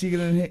about the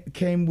chicken that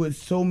came with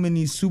so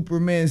many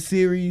Superman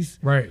series,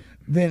 right?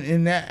 Then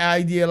in that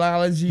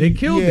ideology, they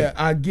killed it.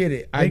 I get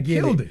it. They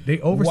killed it. They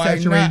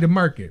oversaturated the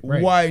market.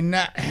 Right? Why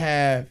not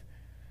have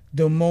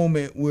the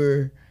moment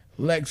where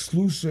Lex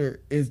Luthor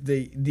is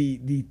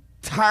the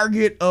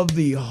target of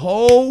the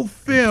whole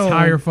film,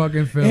 entire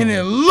fucking film, and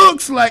it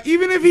looks like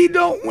even if he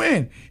don't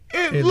win,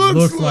 it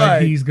looks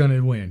like he's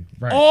gonna win,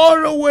 right?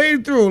 All the way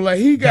through, like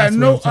he got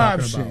no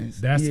options.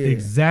 That's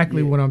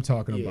exactly what I'm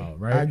talking about,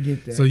 right? I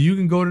get that. So you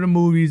can go to the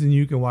movies and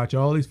you can watch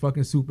all these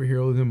fucking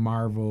superheroes in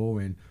Marvel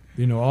and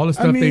all the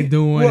stuff they're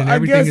doing and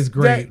everything is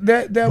great.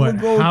 That but would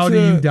go how do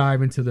you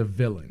dive into the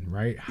villain,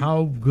 right?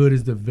 How good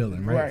is the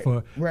villain, right?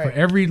 For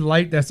every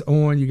light that's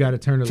on, you got to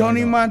turn the light off.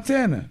 Tony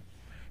Montana.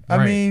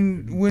 I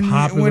mean, when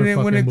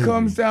it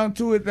comes down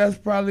to it, that's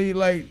probably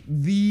like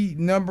the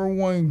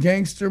 #1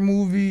 gangster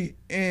movie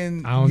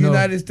in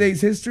United States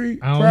history.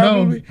 I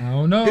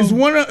don't know.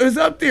 It's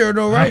up there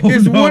though, right?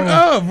 It's one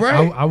of,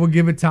 right? I would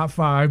give it top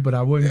 5, but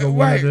I wouldn't go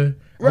one of the.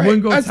 I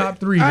wouldn't go top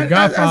 3. The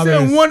Godfather.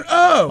 I said one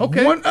of.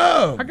 Okay. One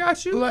of. I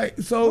got you. Like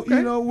so,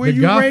 okay. Where the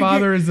you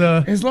Godfather rank is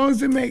as long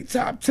as it make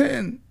top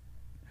 10,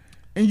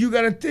 and you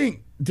got to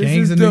think. This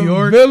Gangs is in the New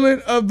York.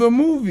 villain of the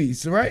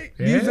movies, right?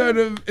 Yeah.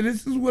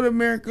 This is what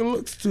America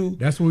looks to.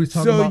 That's what we were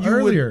talking about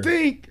earlier. So you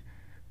would think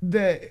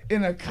that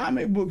in a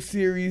comic book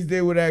series they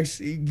would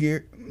actually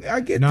get. I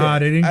get that. Nah,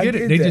 they didn't get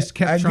it. They just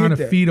kept trying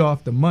to feed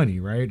off the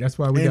money, right? That's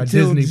why we got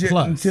Disney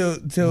Plus.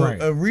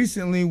 Until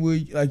recently,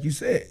 like you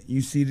said,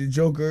 you see the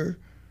Joker.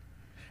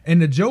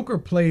 And the Joker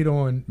played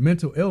on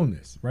mental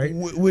illness, right?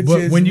 Which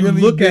but is when you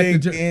really look big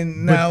at the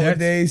in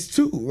nowadays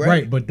too, right?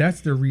 Right, but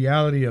that's the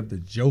reality of the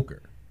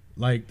Joker.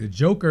 Like the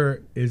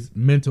Joker is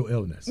mental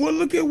illness. Well,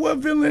 look at what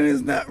villain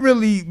is not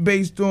really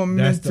based on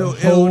That's mental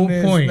the whole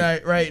illness point.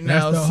 right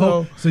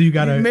now. So you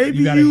got maybe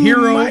you got a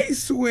hero might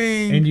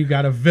swing and you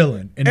got a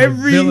villain, and the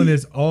villain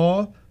is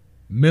all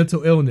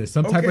mental illness,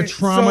 some type of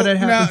trauma that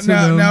happened to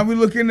them. Now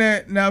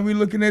we're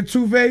looking at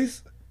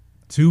Two-Face.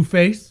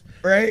 Two-Face.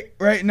 Right.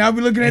 Now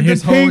we're looking at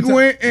his the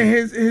Penguin and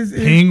his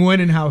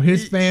Penguin and how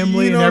his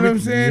family, you know and what I'm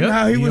saying?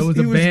 How he was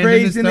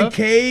raised in a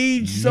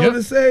cage, so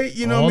to say.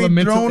 You know, all the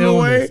mental thrown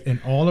illness away,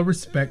 and all the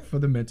respect for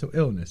the mental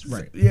illness.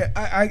 Right. Yeah,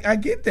 I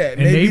get that.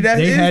 And maybe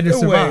they had to the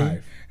survive.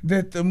 way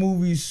that the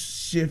movies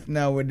shift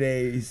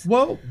nowadays.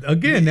 Well,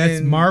 again,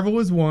 that's Marvel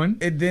is one.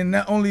 And then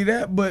not only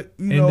that, but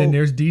and then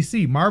there's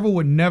DC. Marvel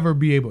would never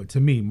be able to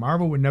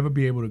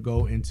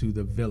go into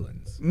the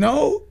villains.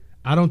 No.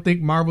 I don't think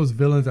Marvel's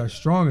villains are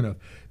strong enough.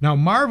 Now,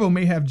 Marvel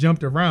may have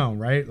jumped around,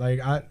 right? Like,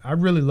 I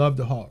really love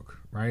the Hulk,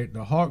 right?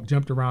 The Hulk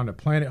jumped around the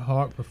Planet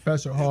Hulk,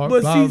 Professor Hulk,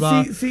 but blah,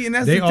 blah. See, and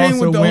that's they the thing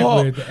with the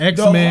Hulk. With the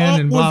X-Men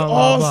and blah,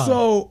 blah, blah.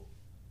 Also,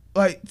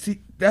 like, see,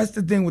 that's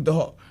the thing with the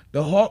Hulk.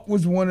 The Hulk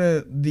was one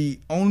of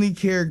the only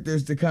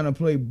characters to kind of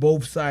play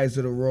both sides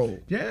of the role.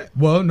 Yeah.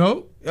 Well,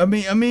 no. I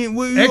mean,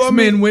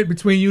 X-Men went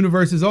between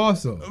universes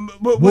also.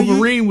 But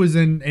Wolverine was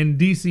in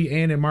DC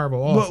and in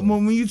Marvel also. But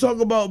when you talk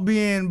about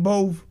being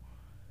both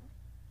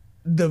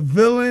the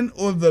villain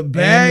or the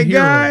bad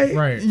guy,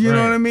 right? You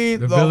know what I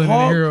mean? The villain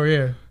Hulk, and the hero,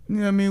 yeah. You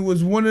know what I mean?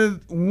 Was one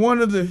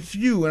of the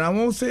few, and I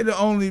won't say the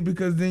only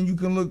because then you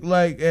can look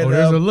like at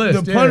there's a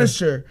list, the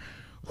Punisher.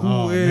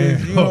 Who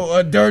is man.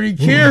 A dirty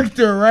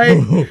character, right?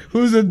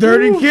 Who's a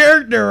dirty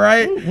character,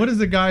 right? What is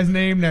the guy's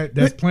name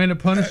that's playing the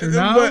Punisher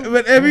now?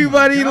 But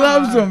everybody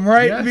loves him,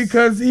 right? Yes.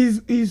 Because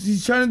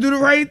he's trying to do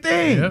the right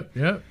thing.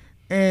 Yep.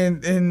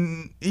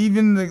 And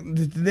even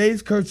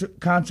today's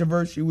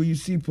controversy where you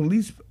see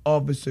police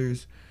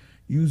officers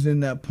using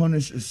that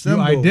Punisher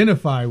symbol. You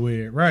identify with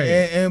it,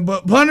 right?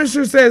 But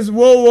Punisher says,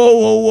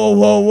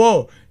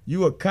 whoa.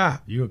 You a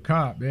cop. You a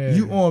cop, yeah.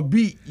 You on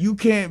beat. You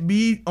can't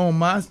be on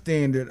my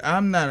standard.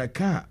 I'm not a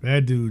cop.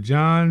 That dude,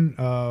 John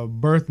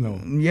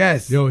Berthno.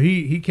 Yes. Yo,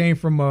 he came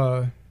from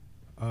a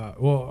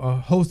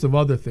host of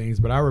other things,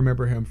 but I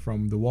remember him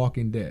from The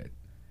Walking Dead.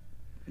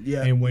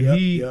 Yeah. And when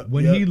he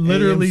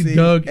literally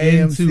dug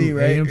into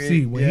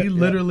AMC, when he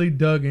literally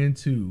dug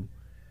into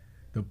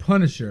the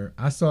Punisher,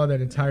 I saw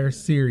that entire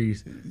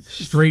series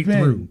straight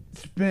through.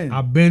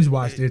 I binge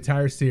watched the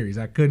entire series.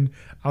 I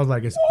was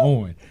like, it's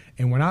on.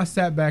 And when I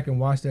sat back and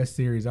watched that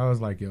series, I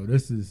was like, yo,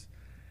 this is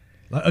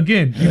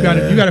again, you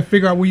gotta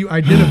figure out where you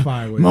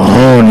identify with.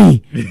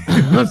 Mahoney.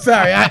 I'm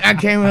sorry, I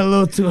came in a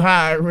little too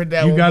high with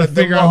that. You gotta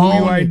figure out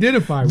who you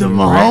identify with. The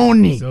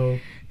Mahoney. Right? So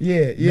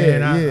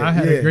Yeah. I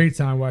had a great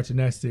time watching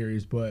that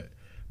series, but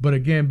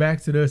again,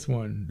 back to this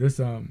one. This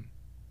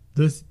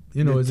is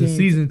in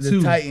season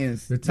 2.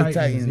 The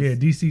Titans. Yeah,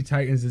 DC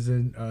Titans is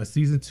in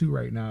season 2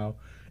 right now,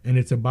 and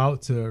it's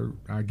about to,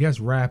 I guess,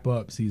 wrap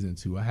up season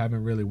 2. I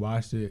haven't really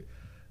watched it.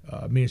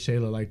 Me and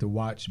Shayla like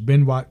to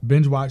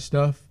binge watch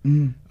stuff.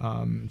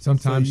 Mm-hmm.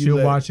 Sometimes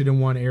she'll watch it in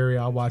one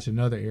area, I'll watch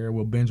another area.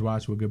 We'll binge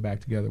watch. We'll get back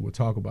together. We'll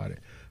talk about it.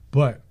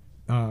 But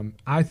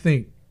I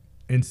think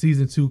in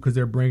season 2, because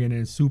they're bringing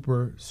in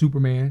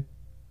Superman,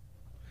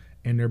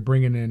 and they're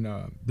bringing in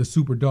the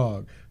Super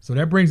Dog, so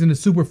that brings in the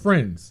Super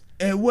Friends.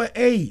 At what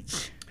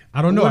age?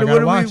 I don't know. I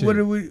gotta watch it.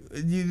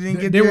 You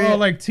didn't get they there were all yet?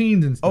 like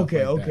teens and stuff.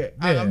 Okay. Like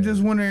that. I'm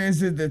just wondering,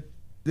 is it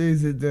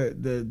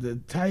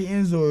the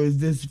Titans, or is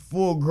this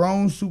full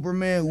grown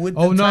Superman with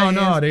the Titans?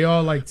 No, they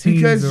all like teens.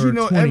 Because or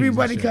 20s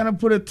everybody kind of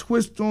put a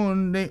twist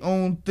on their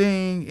own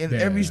thing, and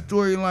every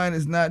storyline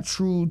is not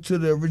true to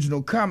the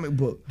original comic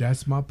book.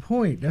 That's my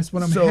point. That's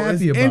what I'm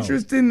happy about. It's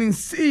interesting to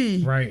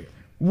see right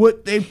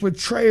what their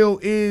portrayal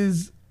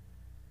is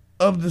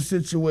of the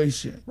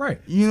situation.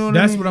 Right. You know what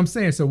That's I mean? what I'm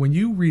saying. So when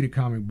you read a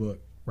comic book,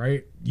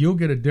 right, you'll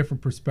get a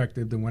different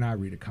perspective than when I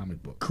read a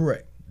comic book.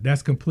 Correct.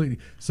 That's completely.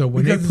 So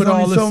when because they put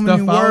all this so stuff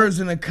many out, words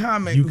in a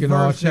comic, you can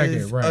all check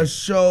it. Right. A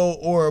show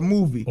or a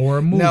movie.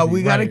 Now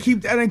we got to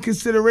keep that in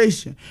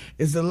consideration.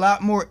 It's a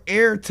lot more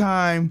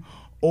airtime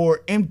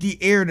or empty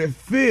air to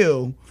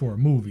fill for a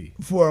movie.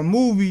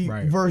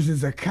 Right.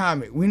 Versus a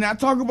comic. We're not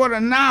talking about a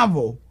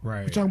novel.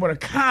 Right. We're talking about a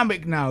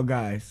comic now,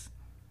 guys.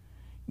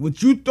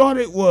 What you thought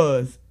it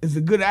was is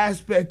a good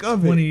aspect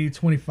of 20,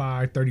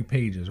 25, 30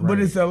 pages, right?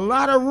 But it's a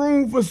lot of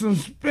room for some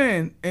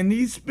spin, and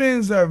these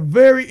spins are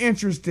very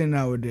interesting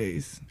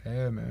nowadays.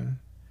 Yeah, man.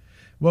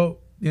 Well,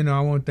 I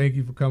want to thank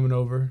you for coming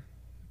over,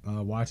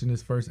 watching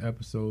this first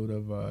episode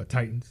of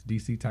Titans,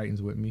 DC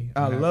Titans with me.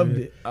 I loved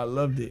it.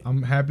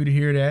 I'm happy to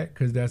hear that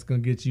because that's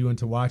going to get you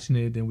into watching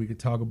it, and we could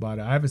talk about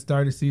it. I haven't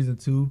started season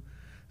 2,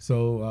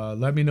 so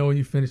let me know when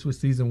you finish with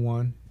season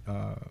 1.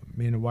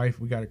 Me and the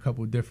wife, we got a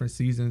couple of different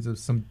seasons of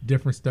some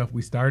different stuff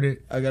we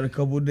started. I got a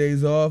couple of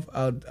days off.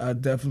 I'll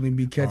definitely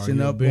be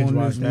catching up on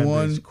this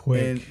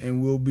one,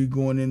 and we'll be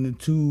going into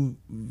 2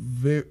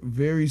 very,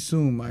 very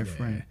soon, my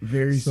friend.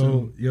 Very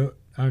soon.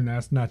 And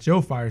that's not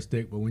your fire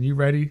stick, but when you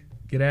ready,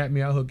 get at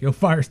me. I'll hook your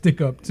fire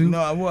stick up too.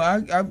 No,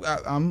 well,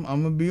 I'm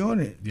gonna be on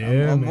it.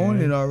 Yeah, I'm man.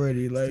 on it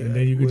already. Like, And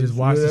then you can just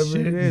watch the whatever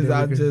shit. it and is, then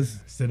we I can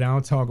just sit down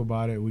and talk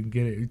about it. We can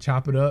get it. We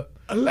chop it up.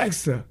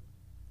 Alexa.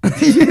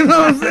 You know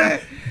what I'm saying?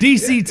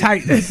 DC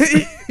Titans.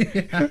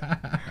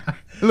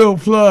 little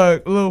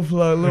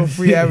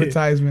free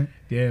advertisement.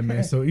 Yeah,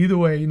 man. So either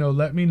way, you know,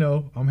 let me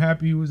know. I'm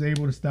happy you was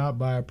able to stop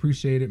by. I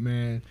appreciate it,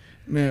 man.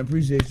 Man,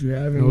 appreciate you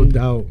having No me.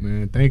 doubt,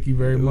 man. Thank you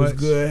very It much.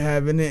 was good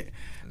having it.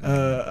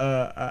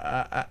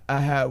 I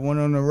had one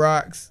on the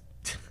rocks.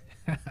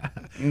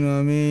 You know what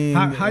I mean?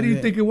 How do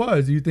you think it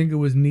was? Do you think it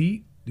was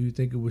neat? Do you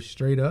think it was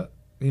straight up?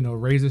 You know,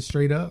 razor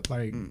straight up,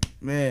 like,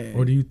 man.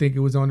 Or do you think it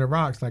was on the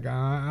rocks? Like,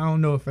 I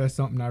don't know if that's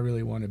something I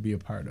really want to be a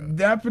part of.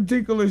 That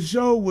particular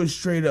show was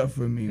straight up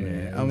for me,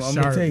 man. I'm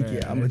gonna take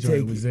it. I'm gonna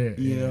take it.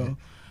 You know,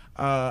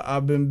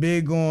 I've been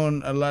big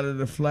on a lot of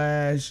the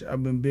Flash.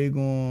 I've been big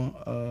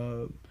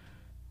on,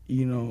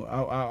 you know,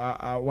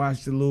 I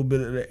watched a little bit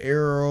of the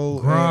Arrow.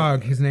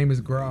 Grog, his name is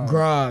Grog.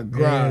 Grog.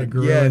 Yeah, the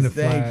gorilla in the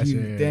thank Flash.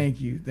 you, Yeah.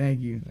 thank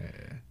you. Yeah.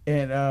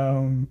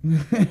 And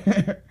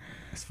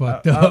it's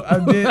fucked up.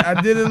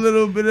 I did a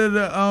little bit of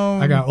the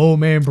I got old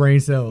man brain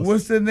cells.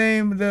 What's the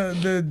name?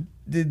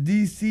 The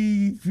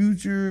DC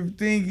future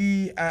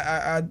thingy.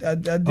 I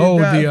did that for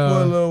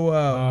a little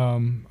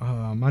while.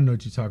 I know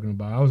what you're talking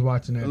about. I was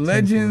watching that.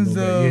 Legends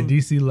of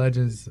DC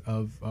Legends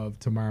of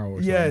Tomorrow.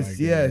 Or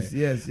something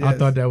yes. I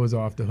thought that was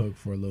off the hook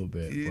for a little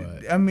bit.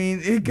 But I mean,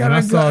 it kind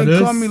of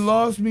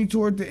lost me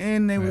toward the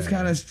end. They was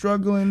kind of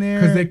struggling there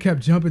because they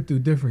kept jumping through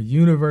different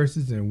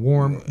universes and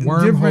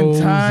wormholes, different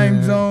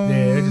time zones.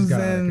 Yeah, it just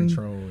got out of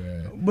control.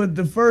 But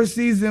the first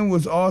season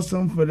was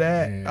awesome for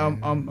that. Yeah.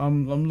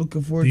 I'm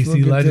looking forward DC to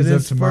looking Legends to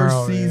this of Tomorrow,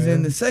 first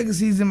season. Yeah. The second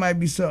season might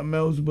be something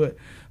else, but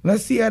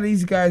let's see how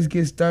these guys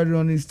get started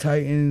on these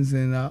Titans,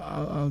 and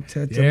I'll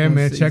catch up. Yeah, on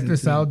man, check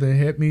this 2. out. Then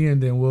hit me, and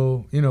then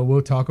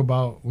we'll talk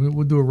about.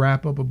 We'll do a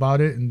wrap up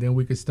about it, and then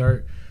we can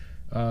start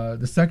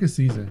the second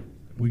season.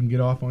 We can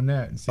get off on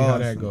that and see how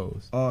that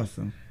goes.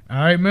 Awesome. All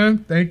right, man.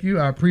 Thank you.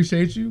 I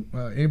appreciate you.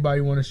 Anybody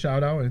want to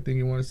shout out? Anything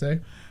you want to say?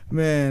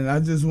 Man, I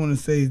just want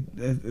to say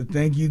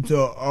thank you to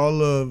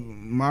all of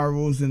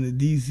Marvels in the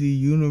DC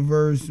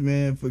universe,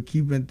 man, for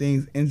keeping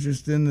things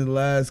interesting the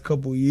last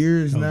couple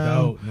years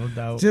now. No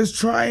doubt. Just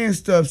trying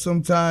stuff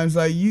sometimes.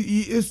 Like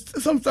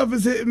some stuff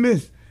is hit and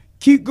miss.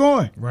 Keep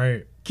going.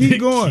 Right. Keep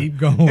going. Keep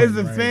going. As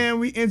a fan,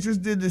 we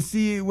interested to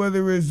see it,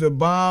 whether it's a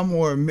bomb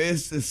or a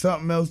miss or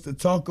something else to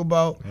talk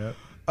about. Yep.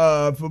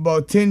 For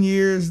about 10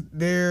 years,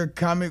 their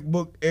comic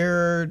book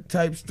era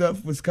type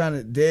stuff was kind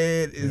of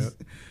dead.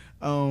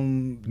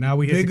 Now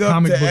we hit the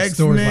comic book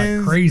stores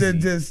like crazy. That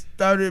just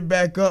started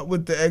back up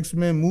with the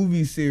X-Men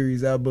movie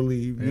series, I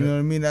believe. You know what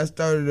I mean? That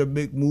started a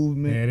big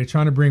movement. Yeah, they're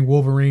trying to bring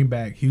Wolverine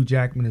back. Hugh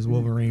Jackman is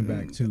Wolverine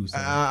back too. So.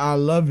 I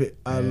love it.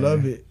 I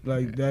love it.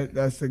 Like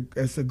that's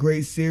a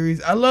great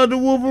series. I love the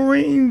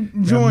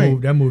Wolverine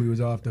joint. That movie was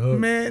off the hook.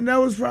 Man,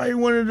 that was probably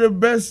one of the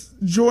best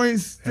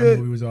joints. That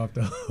movie was off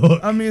the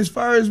hook. I mean, as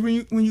far as when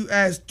you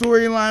add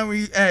storyline, when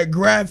you add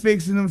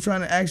graphics, and them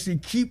trying to actually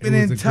keep it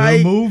in tight.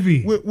 Good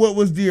movie. With what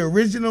was the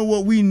original,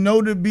 what we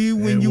know to be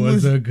when you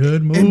was a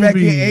good movie back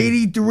in '83.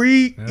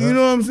 Yep. You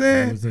know what I'm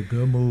saying? It was a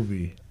good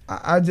movie.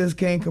 I just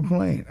can't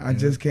complain. I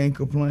just can't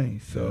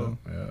complain. So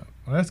well,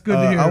 that's good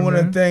to hear. I want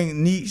to thank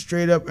Neat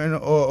Straight Up and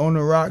On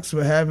the Rocks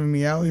for having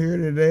me out here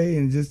today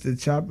and just to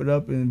chop it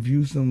up and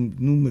view some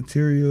new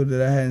material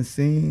that I hadn't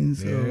seen.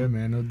 So. Yeah,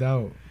 man, no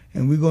doubt.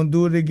 And we're going to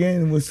do it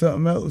again with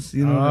something else.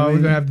 You know what I mean? We're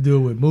going to have to do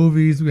it with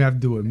movies. We have to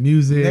do it with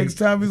music. Next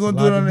time we're going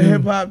to do it on the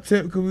hip-hop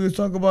tip because we was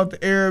talking about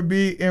the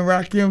Arabic and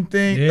Rakim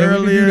thing earlier.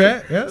 We can do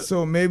that. Yeah.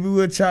 So maybe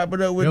we'll chop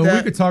it up with that.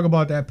 We could talk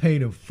about that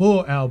Paid in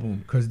Full album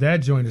because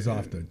that joint is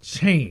off the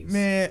chains.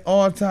 Man,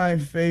 all-time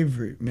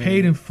favorite, man.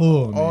 Paid in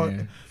Full,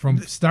 man. From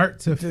start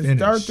to finish.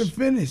 Start to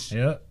finish.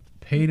 Yep.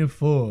 Paid in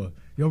Full.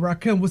 Yo,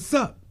 Rakim, what's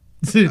up?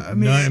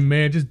 Nothing,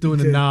 man. Just doing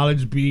the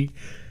knowledge beat.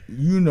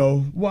 You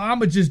know. Well, I'm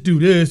going to just do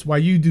this while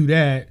you do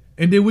that.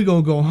 And then we're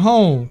going to go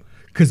home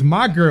because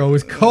my girl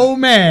is cold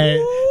mad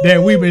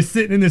that we've been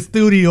sitting in the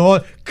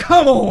studio.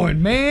 Come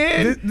on,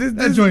 man.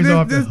 That joint's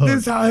off the hook. This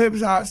is how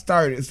hip-hop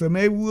started. So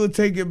maybe we'll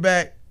take it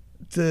back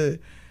to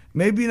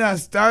maybe not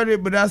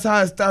started, but that's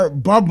how it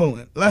started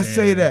bubbling. Let's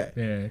say that.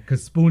 Yeah,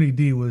 because Spoonie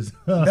D was...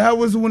 that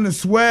was when the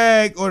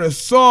swag or the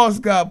sauce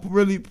got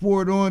really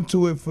poured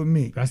onto it for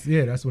me. That's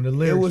when the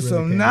lyrics There was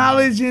really some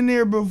knowledge in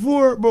there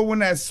before, but when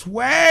that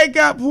swag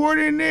got poured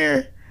in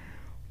there,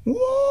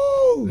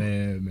 whoa!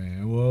 Yeah,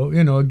 man.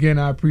 Well, again,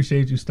 I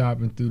appreciate you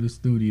stopping through the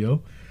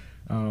studio.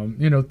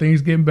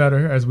 Things getting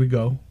better as we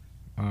go.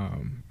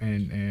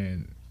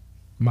 And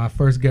my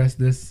first guest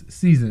this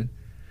season.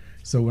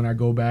 So when I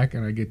go back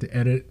and I get to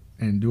edit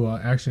and do all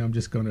action, I'm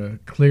just going to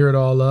clear it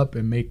all up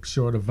and make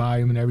sure the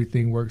volume and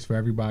everything works for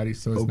everybody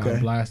so it's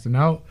not blasting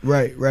out.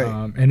 Right.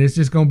 And it's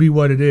just going to be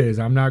what it is.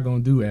 I'm not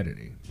going to do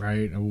editing.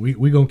 right?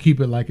 We gonna keep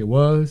it like it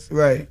was,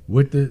 right?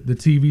 With the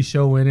TV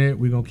show in it,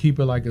 we gonna keep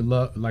it like it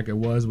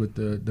was with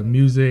the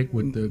music,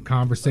 with the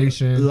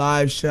conversation,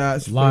 live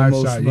shots.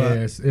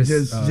 Yes,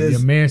 your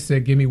man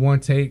said, "Give me one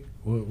take.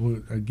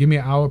 Give me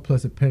an hour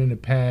plus a pen and a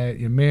pad."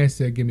 Your man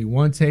said, "Give me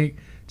one take."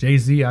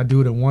 Jay-Z, I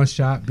do it in one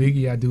shot.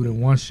 Biggie, I do it in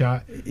one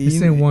shot.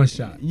 It's in one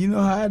shot. You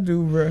know how I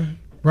do, bro.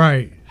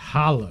 Right.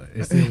 Holla.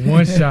 It's in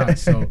one shot.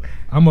 So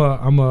I'm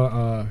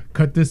a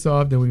cut this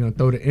off. Then we're going to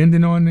throw the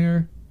ending on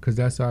there because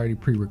that's already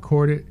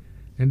pre-recorded.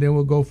 And then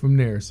we'll go from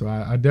there. So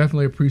I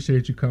definitely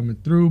appreciate you coming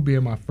through,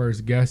 being my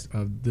first guest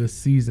of this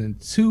season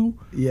 2.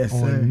 Yes,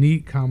 on sir.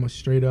 Neat,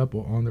 Straight Up,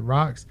 or On the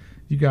Rocks.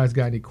 If you guys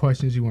got any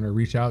questions, you want to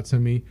reach out to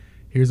me,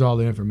 here's all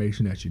the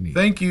information that you need.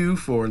 Thank you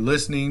for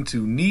listening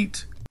to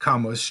Neat,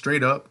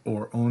 Straight Up,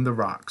 or On the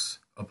Rocks,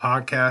 a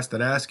podcast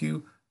that asks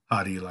you,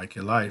 how do you like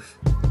your life?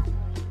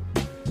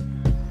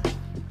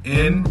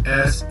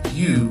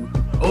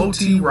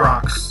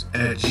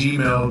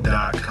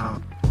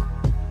 NSUOTRocks@gmail.com.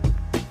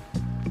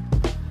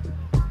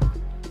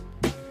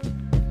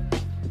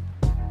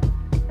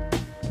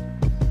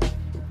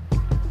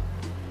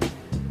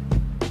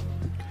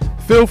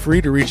 Feel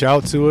free to reach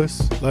out to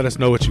us. Let us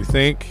know what you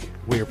think.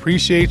 We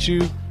appreciate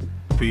you.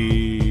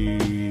 Peace.